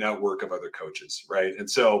into a network of other coaches, right? And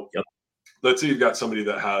so Yep. let's say you've got somebody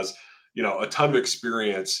that has, a ton of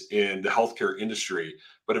experience in the healthcare industry,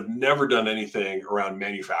 but have never done anything around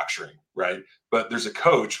manufacturing, right? But there's a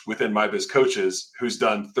coach within MyBiz Coaches who's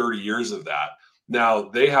done 30 years of that. Now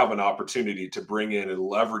they have an opportunity to bring in and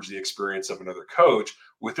leverage the experience of another coach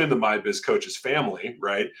within the MyBiz Coaches family,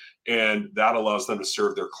 right? And that allows them to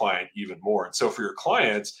serve their client even more. And so for your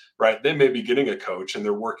clients, right, they may be getting a coach and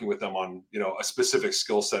they're working with them on, a specific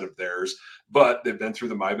skill set of theirs, but they've been through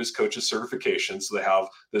the MyBiz Coaches certification. So they have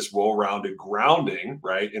this well-rounded grounding,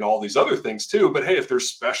 right, in all these other things too. But hey, if there's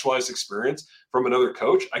specialized experience from another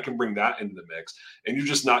coach, I can bring that into the mix. And you're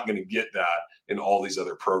just not going to get that in all these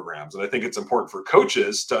other programs. And I think it's important for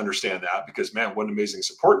coaches to understand that because, man, what an amazing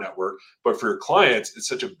support network. But for your clients,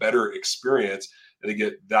 it's such a better experience and they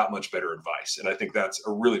get that much better advice. And I think that's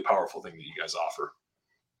a really powerful thing that you guys offer.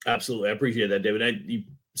 Absolutely. I appreciate that, David. You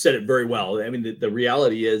said it very well. I mean, the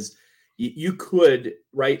reality is you could,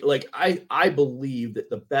 right? Like I believe that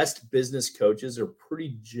the best business coaches are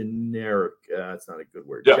pretty generic. It's not a good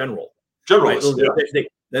word. Yeah. General. Generalist. Right?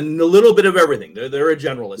 And a little bit of everything. They're a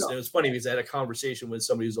generalist. Yeah. And it was funny because I had a conversation with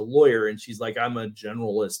somebody who's a lawyer and she's like, I'm a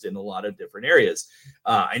generalist in a lot of different areas.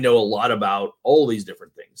 I know a lot about all these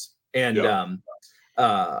different things. And,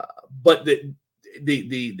 but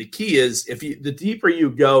the key is the deeper you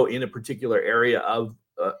go in a particular area of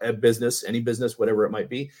a business, any business, whatever it might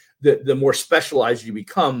be, the more specialized you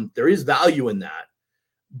become. There is value in that,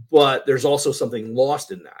 but there's also something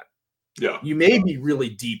lost in that. Yeah. You may be really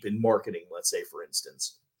deep in marketing, let's say, for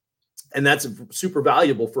instance, and that's super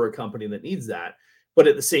valuable for a company that needs that. But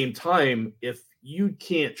at the same time, if you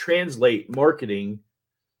can't translate marketing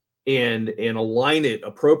and align it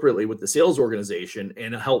appropriately with the sales organization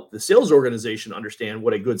and help the sales organization understand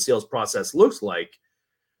what a good sales process looks like,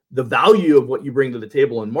 the value of what you bring to the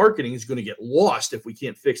table in marketing is going to get lost if we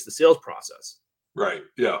can't fix the sales process. Right.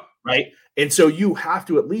 Yeah. Right. And so you have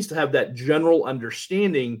to at least have that general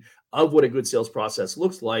understanding of what a good sales process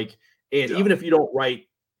looks like. And even if you don't write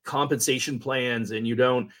compensation plans and you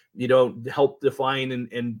don't help define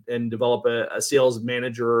and develop a sales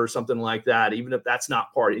manager or something like that, even if that's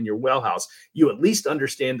not part in your wheelhouse, you at least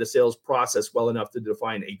understand the sales process well enough to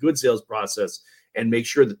define a good sales process and make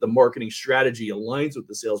sure that the marketing strategy aligns with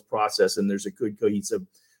the sales process and there's a good cohesive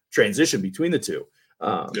transition between the two.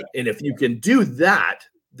 And if you can do that,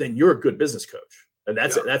 then you're a good business coach. And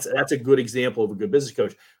that's a good example of a good business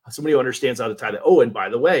coach. Somebody who understands how to tie that. Oh, and by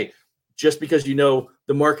the way, just because you know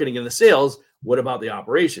the marketing and the sales, what about the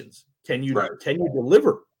operations? Can you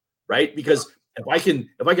deliver? Right? Because if I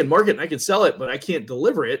can market and I can sell it, but I can't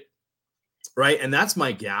deliver it, right? And that's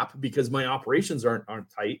my gap because my operations aren't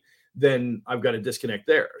tight, then I've got a disconnect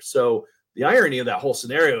there. So the irony of that whole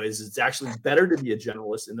scenario is it's actually better to be a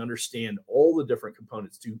generalist and understand all the different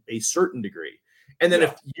components to a certain degree. And then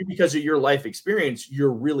if you, because of your life experience,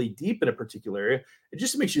 you're really deep in a particular area, it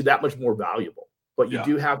just makes you that much more valuable. But you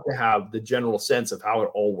do have to have the general sense of how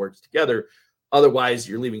it all works together. Otherwise,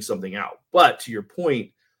 you're leaving something out. But to your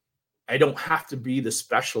point, I don't have to be the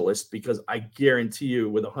specialist because I guarantee you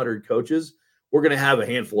with 100 coaches, we're going to have a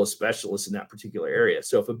handful of specialists in that particular area.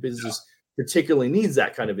 So if a business particularly needs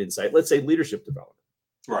that kind of insight, let's say leadership development,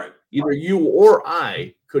 right? Either you or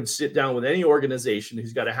I could sit down with any organization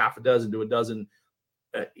who's got a half a dozen to a dozen,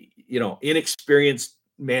 inexperienced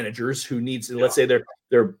managers who needs to, let's say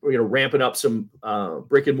they're ramping up some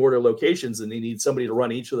brick and mortar locations and they need somebody to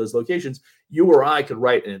run each of those locations. You or I could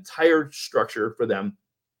write an entire structure for them,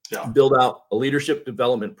 build out a leadership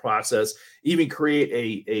development process, even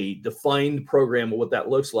create a defined program of what that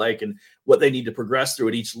looks like and what they need to progress through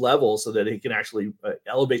at each level so that they can actually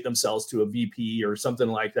elevate themselves to a VP or something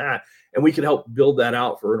like that. And we can help build that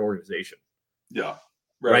out for an organization. Yeah.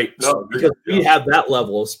 Right. No, because we have that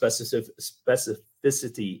level of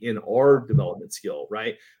specificity in our development skill.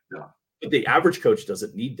 Right. Yeah. But the average coach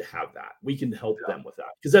doesn't need to have that. We can help them with that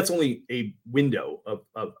because that's only a window of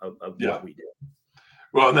what we do.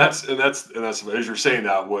 Well, and that's as you're saying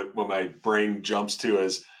that, what my brain jumps to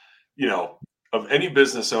is, of any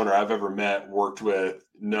business owner I've ever met, worked with,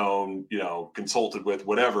 known, consulted with,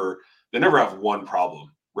 whatever, they never have one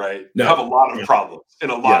problem, right? No. They have a lot of problems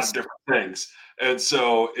in a lot of different things. And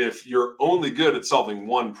so if you're only good at solving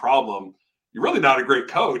one problem, you're really not a great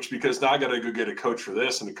coach because now I got to go get a coach for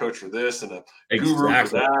this and a coach for this and a guru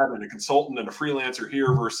for that and a consultant and a freelancer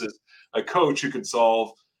here versus a coach who can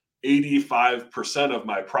solve 85% of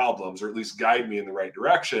my problems, or at least guide me in the right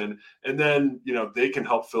direction. And then, they can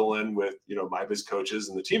help fill in with, MyBiz Coaches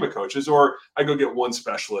and the team of coaches, or I go get one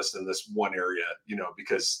specialist in this one area,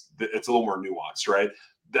 because it's a little more nuanced, right?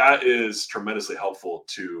 That is tremendously helpful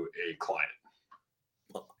to a client.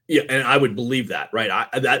 Yeah, and I would believe that, right?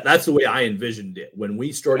 That's the way I envisioned it when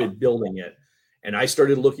we started building it, and I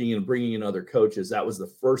started looking and bringing in other coaches. That was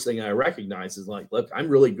the first thing I recognized is like, look, I'm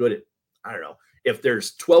really good at, I don't know, if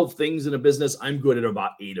there's 12 things in a business, I'm good at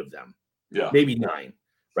about 8 of them, maybe 9,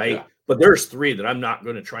 right? Yeah. But there's 3 that I'm not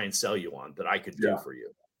going to try and sell you on that I could do for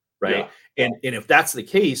you, right? Yeah. And if that's the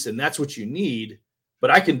case, and that's what you need,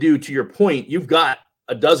 but I can do, to your point, you've got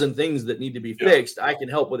a dozen things that need to be fixed. I can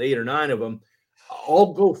help with 8 or 9 of them.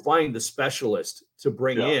 I'll go find the specialist to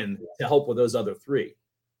bring in to help with those other 3.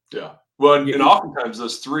 Yeah. Well, and oftentimes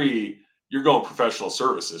those 3, you're going professional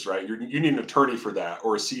services, right? You need an attorney for that,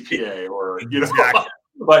 or a CPA, or I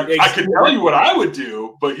can tell you what I would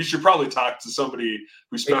do, but you should probably talk to somebody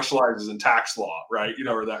who specializes in tax law, right?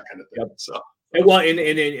 Or that kind of thing. Yep. So.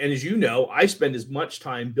 And as you know, I spend as much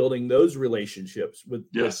time building those relationships with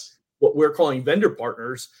what we're calling vendor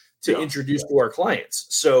partners to introduce to our clients.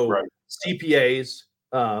 So CPAs,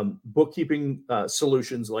 bookkeeping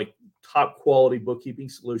solutions, like top quality bookkeeping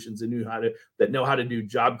solutions that know how to do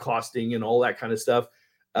job costing and all that kind of stuff.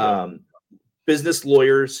 Business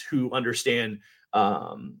lawyers who understand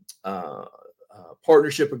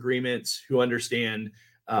partnership agreements, who understand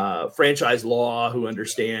franchise law, who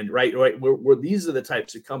understand where these are the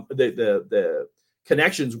types of the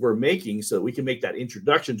connections we're making so that we can make that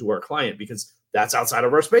introduction to our client, because that's outside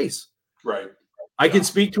of our space. Right. I can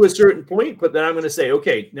speak to a certain point, but then I'm going to say,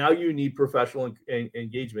 okay, now you need professional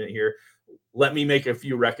engagement here. Let me make a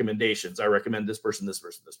few recommendations. I recommend this person, this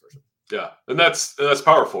person, this person. Yeah. And that's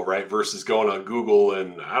powerful, right? Versus going on Google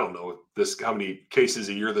and I don't know how many cases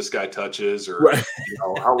a year this guy touches, or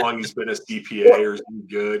how long he's been a CPA or is he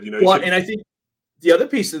good, and I think the other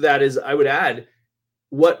piece of that is I would add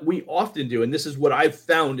what we often do, and this is what I've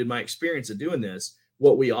found in my experience of doing this.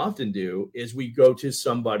 What we often do is we go to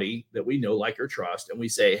somebody that we know, like, or trust, and we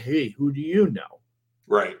say, hey, who do you know?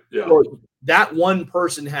 Right. Yeah. So that one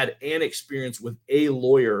person had an experience with a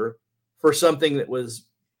lawyer for something that was,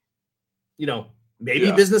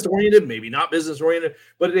 maybe business oriented, maybe not business oriented,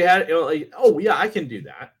 but they had, I can do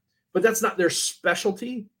that. But that's not their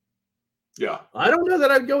specialty. Yeah. I don't know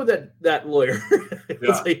that I'd go with that lawyer.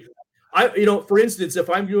 For instance, if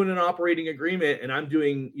I'm doing an operating agreement and I'm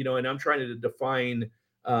doing, and I'm trying to define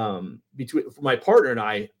for my partner and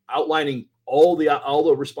I, outlining all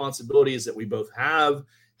the responsibilities that we both have,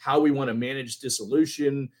 how we want to manage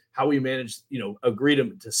dissolution, how we manage, agree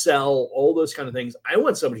to sell, all those kind of things. I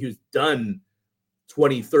want somebody who's done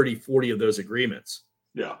 20, 30, 40 of those agreements.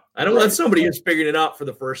 Yeah. I don't want somebody who's figuring it out for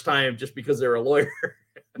the first time just because they're a lawyer.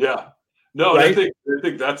 Yeah. No, right? I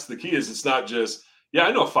think that's the key. Is it's not just,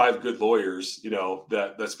 I know 5 good lawyers,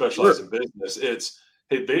 that specialize in business. It's,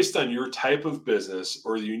 hey, based on your type of business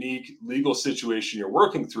or the unique legal situation you're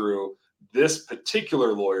working through, this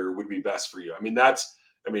particular lawyer would be best for you.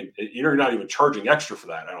 You're not even charging extra for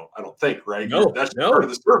that. I don't think, right? That's part of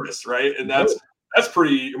the service, right? And that's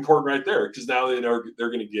pretty important right there, because now they know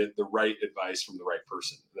they're going to get the right advice from the right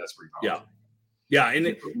person. That's pretty powerful. Yeah. I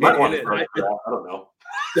don't know.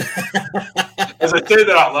 As I say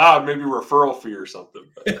that out loud, maybe referral fee or something.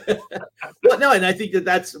 Well, no, and I think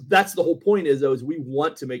that's the whole point is we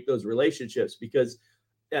want to make those relationships, because,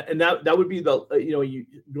 and that would be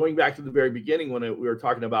going back to the very beginning when we were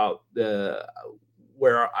talking about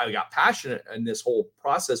where I got passionate in this whole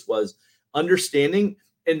process was understanding.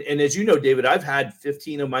 And as you know, David, I've had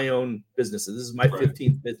 15 of my own businesses. This is my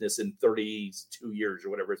 15th business in 32 years or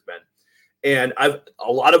whatever it's been. And a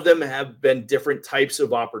lot of them have been different types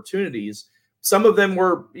of opportunities. Some of them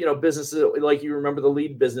were, businesses like, you remember the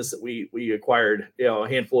lead business that we acquired, a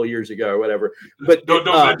handful of years ago or whatever. But don't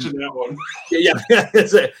mention that one. Yeah.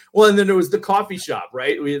 Well, and then there was the coffee shop,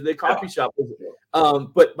 right? The coffee shop was,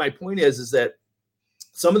 but my point is that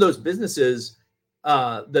some of those businesses,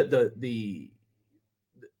 when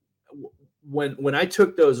I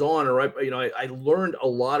took those on, I learned a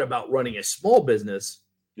lot about running a small business.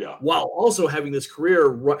 Yeah. While also having this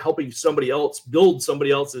career helping somebody else build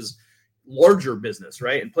somebody else's larger business,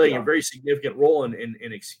 right? And playing a very significant role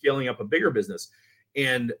in scaling up a bigger business.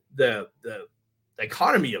 And the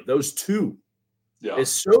dichotomy of those two is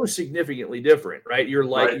so significantly different, right? You're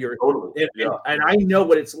like, totally. And I know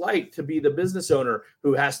what it's like to be the business owner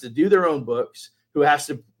who has to do their own books, who has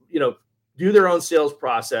to, do their own sales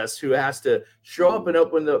process, who has to show up and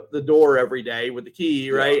open the door every day with the key,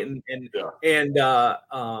 right? And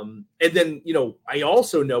then, I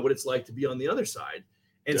also know what it's like to be on the other side.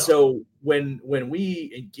 And so when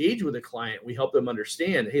we engage with a client, we help them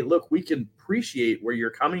understand, hey, look, we can appreciate where you're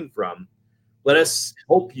coming from. Let us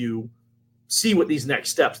help you see what these next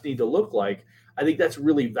steps need to look like. I think that's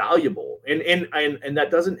really valuable. And that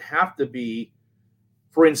doesn't have to be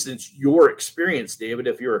for instance, your experience, David,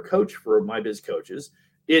 if you're a coach for My Biz Coaches,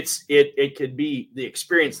 it could be the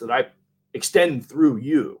experience that I extend through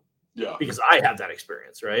you. Yeah. Because I have that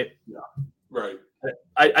experience, right? Yeah. Right.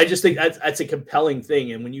 I just think that's a compelling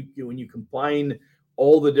thing. And when you combine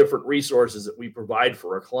all the different resources that we provide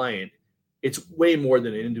for a client, it's way more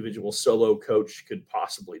than an individual solo coach could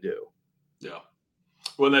possibly do. Yeah.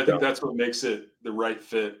 Well, and I think that's what makes it the right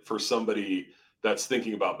fit for somebody that's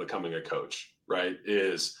thinking about becoming a coach, right?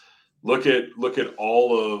 Is look at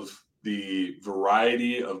all of the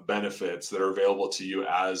variety of benefits that are available to you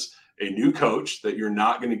as a new coach that you're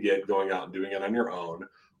not going to get going out and doing it on your own,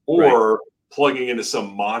 or plugging into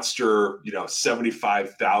some monster,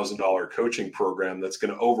 $75,000 coaching program that's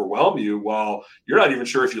going to overwhelm you while you're not even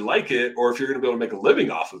sure if you like it or if you're going to be able to make a living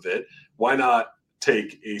off of it. Why not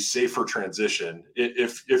take a safer transition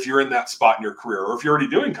if you're in that spot in your career, or if you're already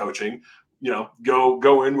doing coaching,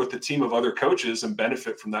 go in with a team of other coaches and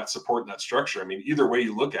benefit from that support and that structure. I mean, either way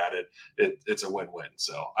you look at it, it's a win-win.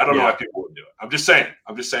 So I don't know why people wouldn't do it. I'm just saying,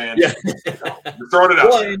 yeah. You're throwing it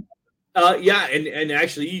out there. And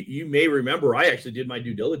actually, you may remember I actually did my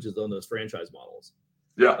due diligence on those franchise models.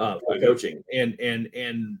 For coaching,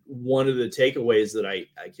 and one of the takeaways that I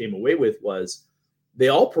came away with was they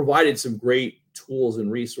all provided some great tools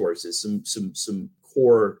and resources, some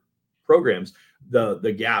core programs.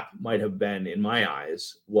 The gap might have been, in my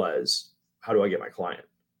eyes, was how do I get my client?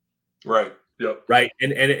 Right. Yep. Right.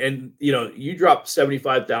 And you drop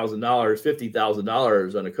 $75,000,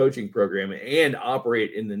 $50,000 on a coaching program and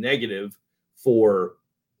operate in the negative for,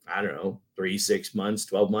 I don't know, 3, 6 months,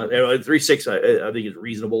 12 months, 3, 6, I think is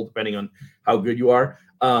reasonable depending on how good you are.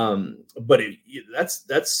 But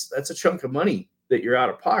that's a chunk of money that you're out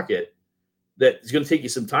of pocket that is going to take you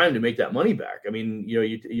some time to make that money back. I mean,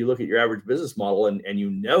 you look at your average business model and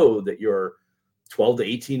that you're 12 to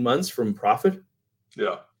 18 months from profit.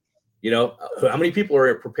 Yeah. How many people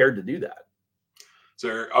are prepared to do that?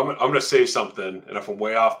 So I'm going to say something, and if I'm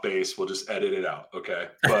way off base, we'll just edit it out. Okay.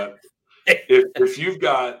 But if you've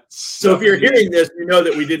got, so if you're hearing this, you know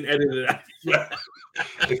that we didn't edit it out. Yeah.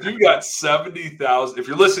 If you've got $70,000, if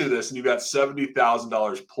you're listening to this and you've got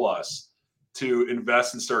 $70,000 plus to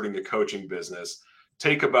invest in starting a coaching business,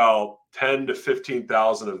 take about 10 to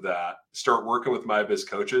 15,000 of that, start working with My Biz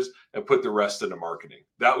Coaches, and put the rest into marketing.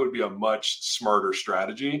 That would be a much smarter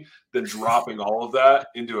strategy than dropping all of that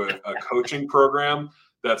into a coaching program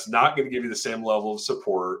that's not going to give you the same level of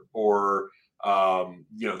support or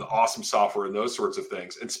the awesome software and those sorts of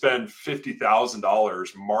things, and spend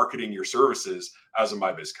 $50,000 marketing your services as a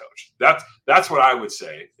My Biz coach. That's what I would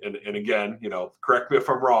say. And again, correct me if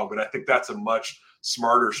I'm wrong, but I think that's a much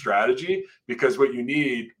smarter strategy, because what you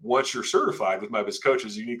need once you're certified with My Biz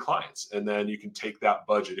Coaches, you need clients, and then you can take that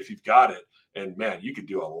budget if you've got it, and man, you could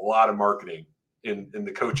do a lot of marketing in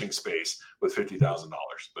the coaching space with $50,000.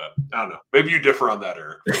 But I don't know, maybe you differ on that,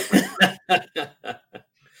 Eric.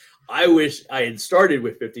 I wish I had started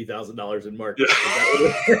with $50,000 in marketing.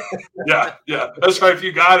 Yeah. That's right. If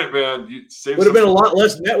you got it, man, you would have been a lot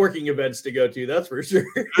less networking events to go to. That's for sure.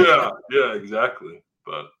 Yeah, exactly.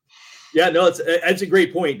 But yeah, no, it's a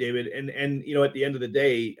great point, David. And at the end of the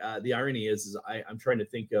day, the irony is I'm trying to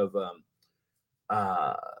think of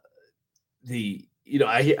I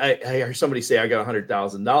heard somebody say I got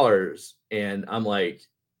 $100,000, and I'm like,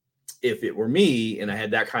 if it were me and I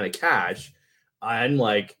had that kind of cash, I'm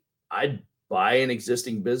like, I'd buy an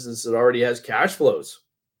existing business that already has cash flows.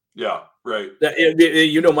 Yeah, right.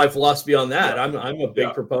 My philosophy on that. Yeah. I'm a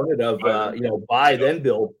big proponent of buy then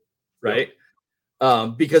build, right?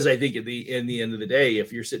 Yeah. Because I think in the end of the day,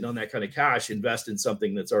 if you're sitting on that kind of cash, invest in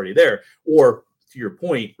something that's already there, or to your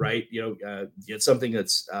point, right? Get something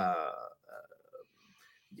that's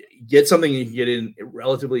get something you can get in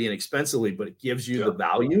relatively inexpensively, but it gives you the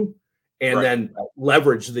value. And then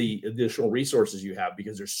leverage the additional resources you have,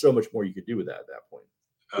 because there's so much more you could do with that at that point.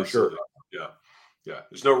 For Absolutely. Sure. Yeah.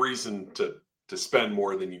 There's no reason to spend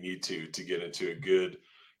more than you need to get into a good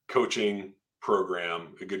coaching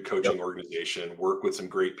program, a good coaching organization, work with some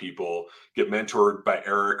great people, get mentored by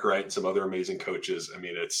Eric, right? And some other amazing coaches. I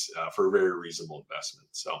mean, it's for a very reasonable investment.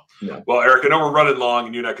 So, well, Eric, I know we're running long,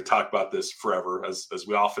 and you and I could talk about this forever, as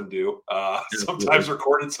we often do. Sometimes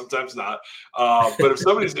recorded, sometimes not. But if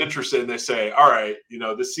somebody's interested and they say, all right,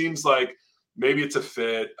 this seems like maybe it's a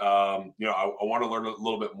fit. I want to learn a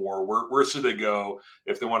little bit more. Where should they go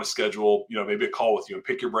if they want to schedule, maybe a call with you and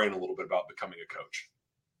pick your brain a little bit about becoming a coach?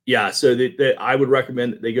 Yeah, so I would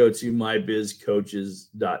recommend that they go to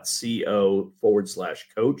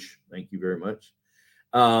mybizcoaches.co/coach. Thank you very much.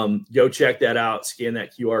 Go check that out. Scan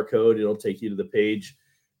that QR code. It'll take you to the page.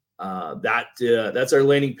 That's our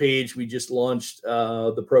landing page. We just launched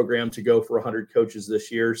the program to go for 100 coaches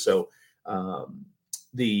this year. So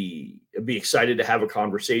be excited to have a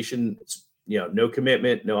conversation. It's, no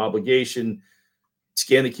commitment, no obligation.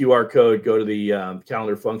 Scan the QR code, go to the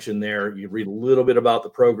calendar function there. You read a little bit about the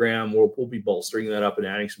program. We'll be bolstering that up and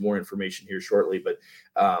adding some more information here shortly. But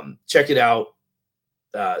check it out.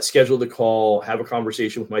 Schedule the call, have a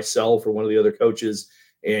conversation with myself or one of the other coaches,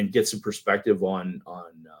 and get some perspective on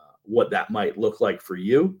what that might look like for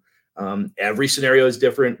you. Every scenario is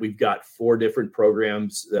different. We've got 4 different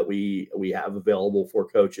programs that we have available for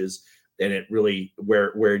coaches, and it really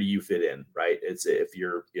where do you fit in, right? It's if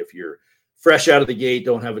you're fresh out of the gate,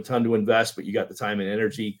 don't have a ton to invest, but you got the time and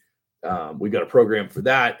energy. We've got a program for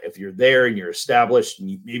that. If you're there and you're established and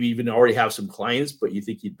you maybe even already have some clients, but you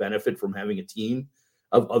think you'd benefit from having a team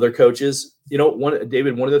of other coaches.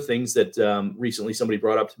 David, one of the things that recently somebody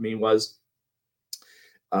brought up to me was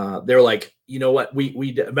they're like, you know what,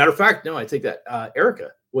 we matter of fact, no, I take that. Erica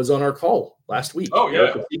was on our call last week. Oh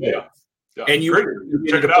yeah. And you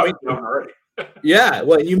check it out already. Yeah,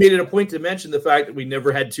 well, you made it a point to mention the fact that we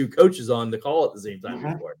never had 2 coaches on the call at the same time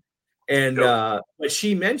before. And but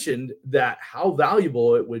she mentioned that how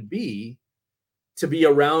valuable it would be to be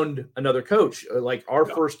around another coach. Like our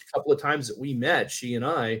first couple of times that we met, she and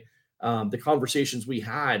I, the conversations we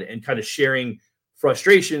had and kind of sharing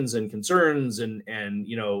frustrations and concerns and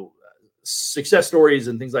success stories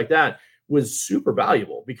and things like that was super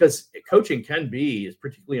valuable, because coaching can be,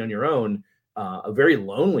 particularly on your own, a very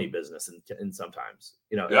lonely business, and sometimes,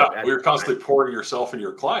 you're constantly pouring yourself into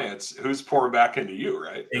your clients. Who's pouring back into you,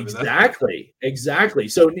 right? Exactly.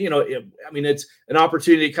 So, it's an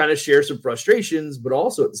opportunity to kind of share some frustrations, but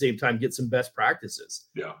also at the same time get some best practices.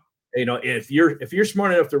 Yeah. If you're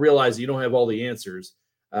smart enough to realize you don't have all the answers,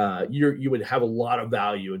 you would have a lot of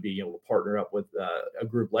value in being able to partner up with a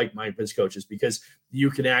group like My Biz Coaches, because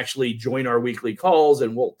you can actually join our weekly calls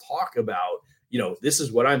and we'll talk about, this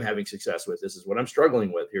is what I'm having success with. This is what I'm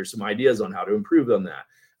struggling with. Here's some ideas on how to improve on that.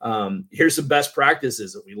 Here's some best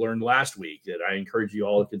practices that we learned last week that I encourage you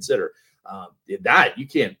all to consider. That you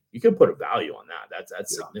can put a value on that.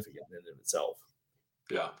 That's significant in itself.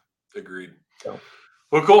 Yeah, agreed. So.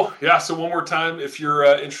 Well, cool. Yeah. So one more time, if you're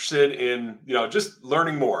interested in, just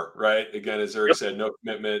learning more, right? Again, as Eric said, no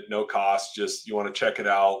commitment, no cost. Just you want to check it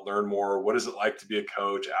out, learn more. What is it like to be a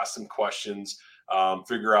coach? Ask some questions.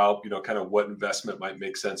 Figure out, kind of what investment might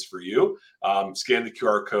make sense for you. Scan the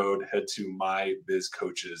QR code, head to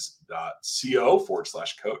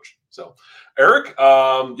mybizcoaches.co/coach. So, Eric,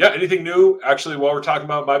 anything new? Actually, while we're talking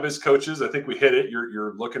about My Biz Coaches, I think we hit it.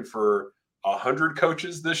 You're looking for 100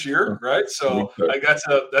 coaches this year, right? So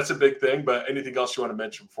that's a big thing. But anything else you want to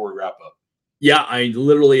mention before we wrap up? Yeah, I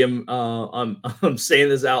literally am. I'm saying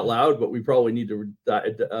this out loud, but we probably need to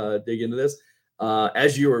dig into this.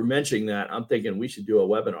 As you were mentioning that, I'm thinking we should do a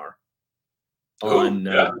webinar on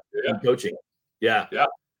coaching. Yeah.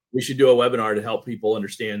 We should do a webinar to help people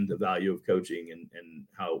understand the value of coaching and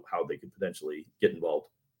how they could potentially get involved.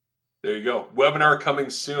 There you go. Webinar coming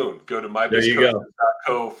soon. Go to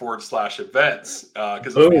mybizcoaches.co/events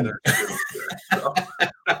because I'll be there. So.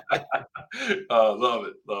 Love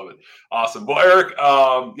it. Awesome. Well, Eric,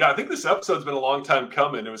 I think this episode's been a long time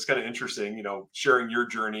coming. It was kind of interesting, sharing your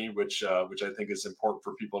journey, which I think is important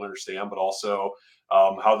for people to understand, but also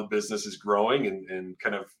how the business is growing and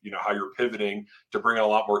kind of, how you're pivoting to bring in a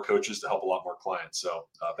lot more coaches to help a lot more clients. So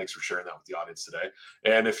thanks for sharing that with the audience today.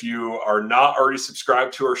 And if you are not already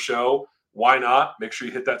subscribed to our show, why not? Make sure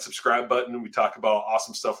you hit that subscribe button. We talk about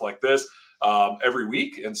awesome stuff like this every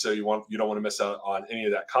week. And so you don't want to miss out on any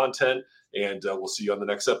of that content. And we'll see you on the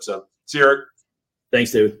next episode. See you, Eric.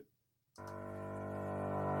 Thanks, David.